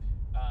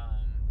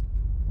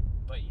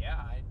 But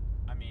yeah,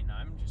 I mean,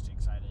 I'm just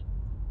excited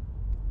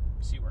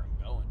to see where I'm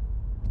going,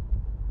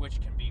 which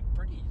can be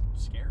pretty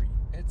scary.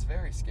 It's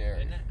very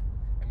scary. Isn't it?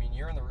 I mean,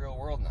 you're in the real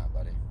world now,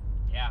 buddy.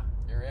 Yeah.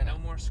 You're in No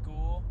it. more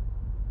school.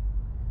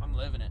 I'm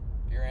living it.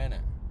 You're in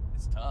it.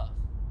 It's tough.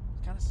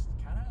 It kind of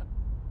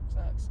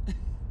sucks.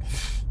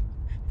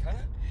 It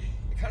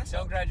kind of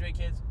Don't graduate,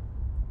 kids.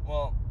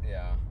 Well,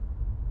 yeah.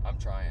 I'm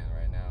trying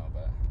right now,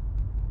 but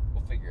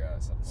we'll figure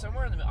out something.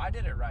 Somewhere in the middle. I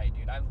did it right,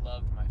 dude. I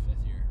loved my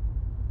 5th year.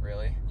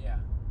 Really? Yeah.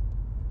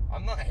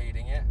 I'm not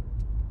hating it.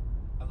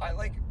 I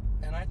love it.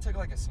 And I took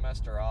like a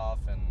semester off,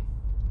 and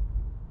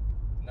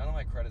none of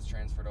my credits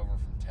transferred over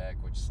from tech,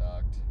 which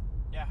sucked.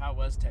 Yeah, how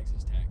was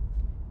Texas Tech?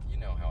 You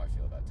know how I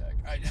feel about tech.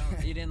 I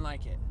don't. You didn't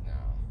like it. No.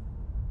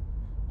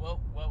 What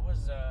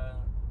was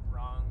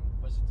wrong?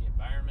 Was it the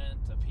environment,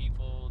 the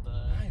people,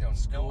 I don't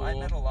school? know. I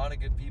met a lot of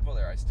good people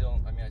there. I still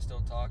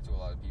talk to a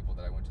lot of people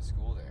that I went to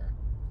school there.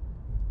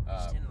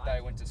 Just didn't like that I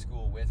it. went to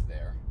school with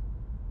there.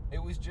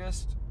 It was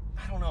just,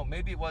 I don't know,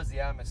 maybe it was the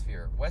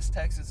atmosphere. West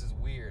Texas is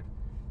weird.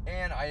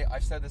 And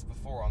I've said this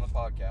before on the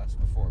podcast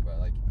before, but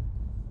like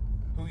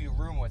who you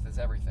room with is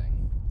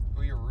everything.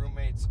 Who your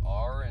roommates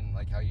are and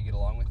like how you get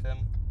along with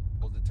them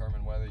will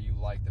determine whether you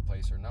like the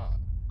place or not.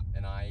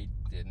 And I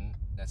didn't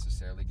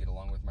necessarily get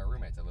along with my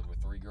roommates. I lived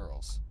with 3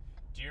 girls.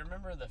 Do you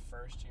remember the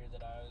first year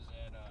that I was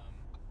at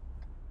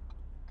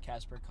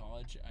Casper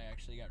College? I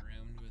actually got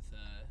roomed with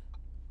a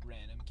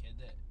random kid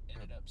that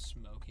ended up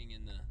smoking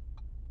in the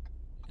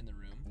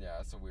room. Yeah,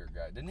 that's a weird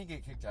guy. Didn't he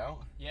get kicked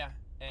out? Yeah,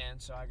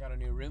 and so I got a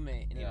new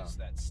roommate, and he was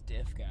that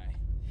stiff guy.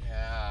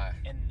 Yeah.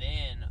 And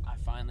then I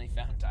finally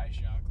found Ty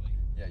Shockley.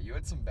 Yeah, you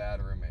had some bad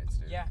roommates,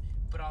 dude. Yeah,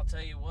 but I'll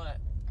tell you what,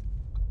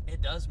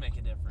 it does make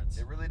a difference.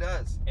 It really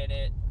does. And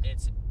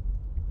it's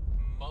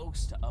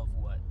most of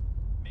what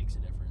makes a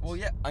difference. Well,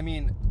 yeah, I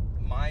mean,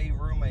 my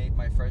roommate,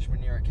 my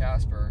freshman year at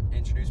Casper,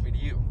 introduced me to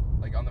you,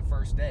 like on the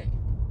first day.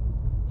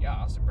 Yeah,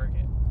 Austin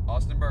Burkett.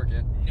 Austin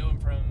Burkett. Knew him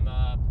from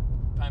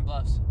Pine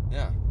Bluffs.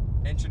 Yeah.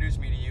 Introduced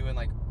me to you, and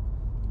like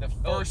the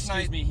first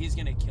night. Excuse me, he's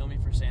gonna kill me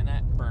for saying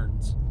that.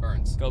 Burns.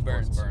 Go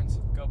Burns. Burns.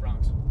 Go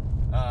Bronx.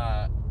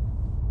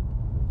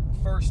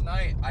 First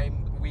night,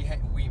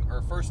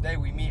 first day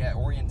we meet at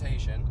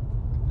orientation,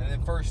 and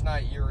then first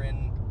night you're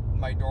in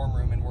my dorm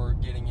room and we're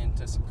getting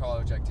into some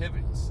college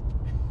activities.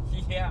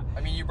 Yeah.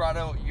 I mean, you brought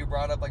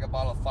up like a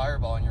bottle of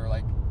Fireball, and you were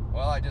like,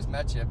 "Well, I just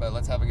met you, but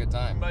let's have a good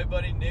time." My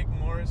buddy Nick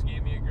Morris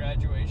gave me a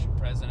graduation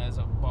present as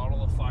a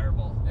bottle of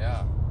Fireball.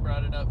 Yeah.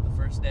 Brought it up the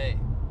first day.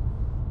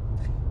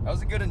 That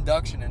was a good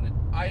induction into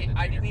I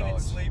didn't even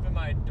college. sleep in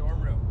my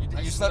dorm room.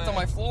 You slept on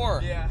my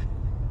floor. Yeah.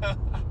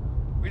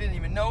 We didn't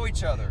even know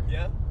each other.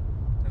 Yeah.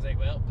 I was like,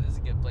 well, this is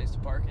a good place to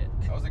park it.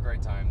 That was a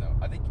great time, though.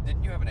 I think,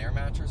 didn't you have an air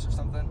mattress or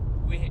something?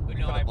 You put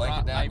a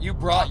blanket down. You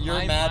brought your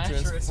my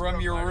mattress from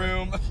your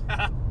room.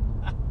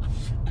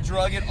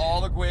 Drug it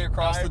all the way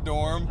across the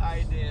dorm.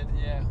 I did,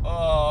 yeah.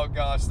 Oh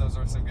gosh, those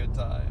were some good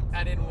times.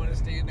 I didn't want to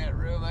stay in that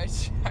room.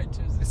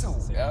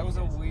 That was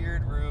a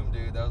weird room,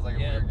 dude. That was like a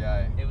weird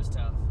guy. It was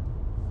tough.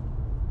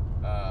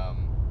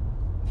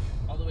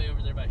 All the way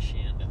over there by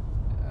Shanda.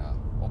 Yeah.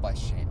 Oh, by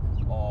Shanda.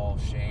 Oh,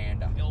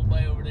 Shanda. The old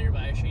way over there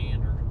by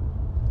Shander.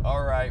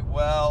 All right.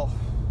 Well,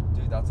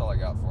 dude, that's all I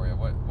got for you.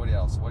 What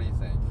else? What do you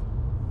think?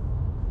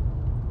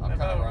 I'm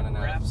kind of running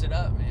out. Wraps it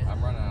up, man.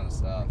 I'm running out of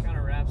stuff. Kind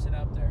of wraps it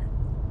up there.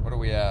 What are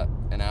we at?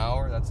 An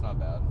hour? That's not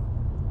bad.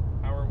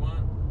 Hour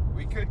 1.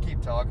 We could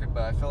keep talking,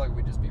 but I feel like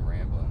we'd just be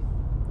rambling.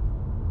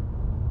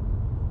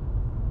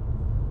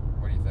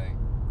 What do you think?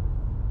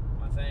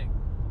 I think.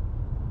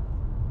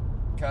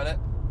 Cut it?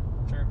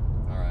 Sure.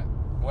 All right.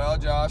 Well,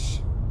 Josh,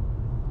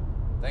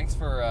 thanks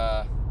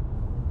for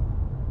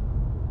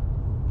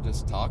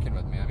just talking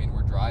with me. I mean,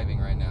 we're driving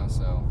right now,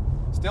 so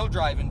still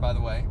driving, by the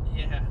way.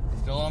 Yeah.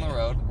 Still on the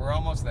road. We're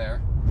almost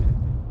there.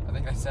 I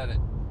think I said it.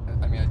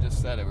 I mean, I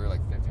just said it. We were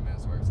like 50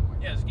 minutes away or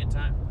something. Yeah, it was a good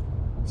time.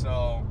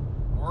 So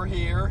we're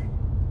here.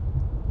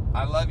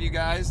 I love you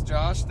guys.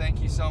 Josh,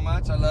 thank you so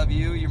much. I love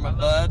you. You're my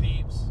bud.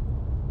 You peeps.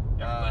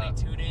 Everybody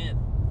tune in.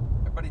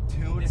 Everybody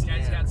tune in. This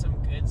guy's got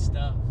some good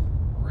stuff.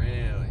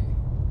 Really?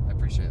 I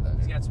appreciate that.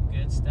 He's got some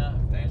good stuff.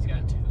 You guys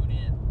got to tune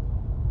in.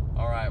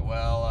 All right.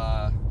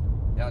 Well,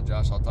 yeah,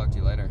 Josh, I'll talk to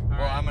you later. All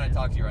right, I'm going to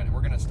talk to you right now.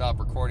 We're going to stop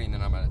recording,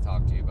 then I'm going to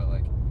talk to you. But,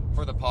 like,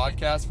 for the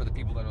podcast, for the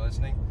people that are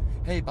listening,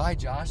 hey, bye,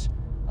 Josh.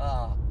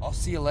 I'll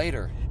see you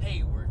later.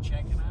 Hey, we're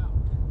checking out.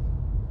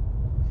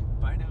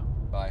 Bye now.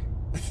 Bye.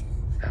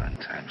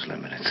 Time's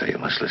limited, so you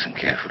must listen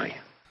carefully.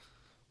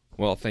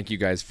 Well, thank you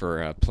guys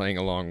for playing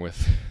along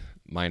with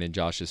mine and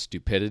Josh's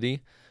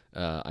stupidity.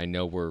 I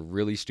know we're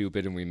really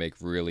stupid and we make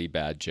really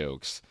bad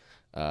jokes,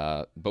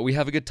 but we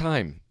have a good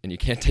time, and you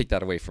can't take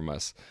that away from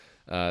us.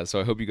 So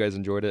I hope you guys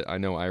enjoyed it. I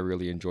know I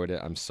really enjoyed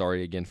it. I'm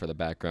sorry again for the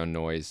background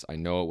noise. I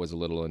know it was a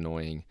little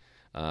annoying.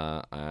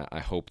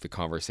 I hope the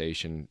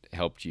conversation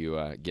helped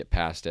you get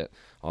past it.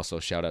 Also,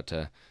 shout out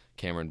to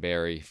Cameron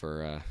Barry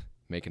for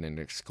making an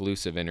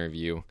exclusive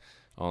interview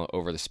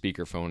over the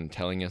speakerphone and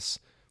telling us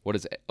what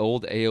his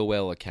old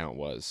AOL account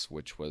was,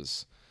 which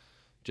was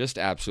just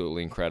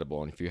absolutely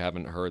incredible. And if you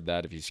haven't heard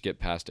that, if you skip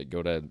past it,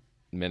 go to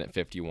minute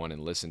 51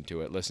 and listen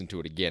to it. Listen to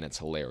it again. It's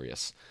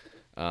hilarious.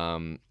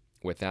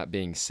 With that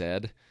being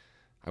said,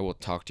 I will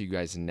talk to you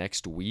guys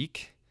next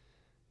week.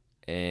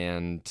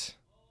 And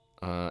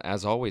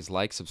as always,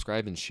 like,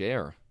 subscribe, and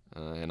share.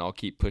 And I'll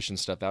keep pushing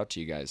stuff out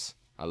to you guys.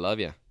 I love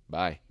you.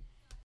 Bye.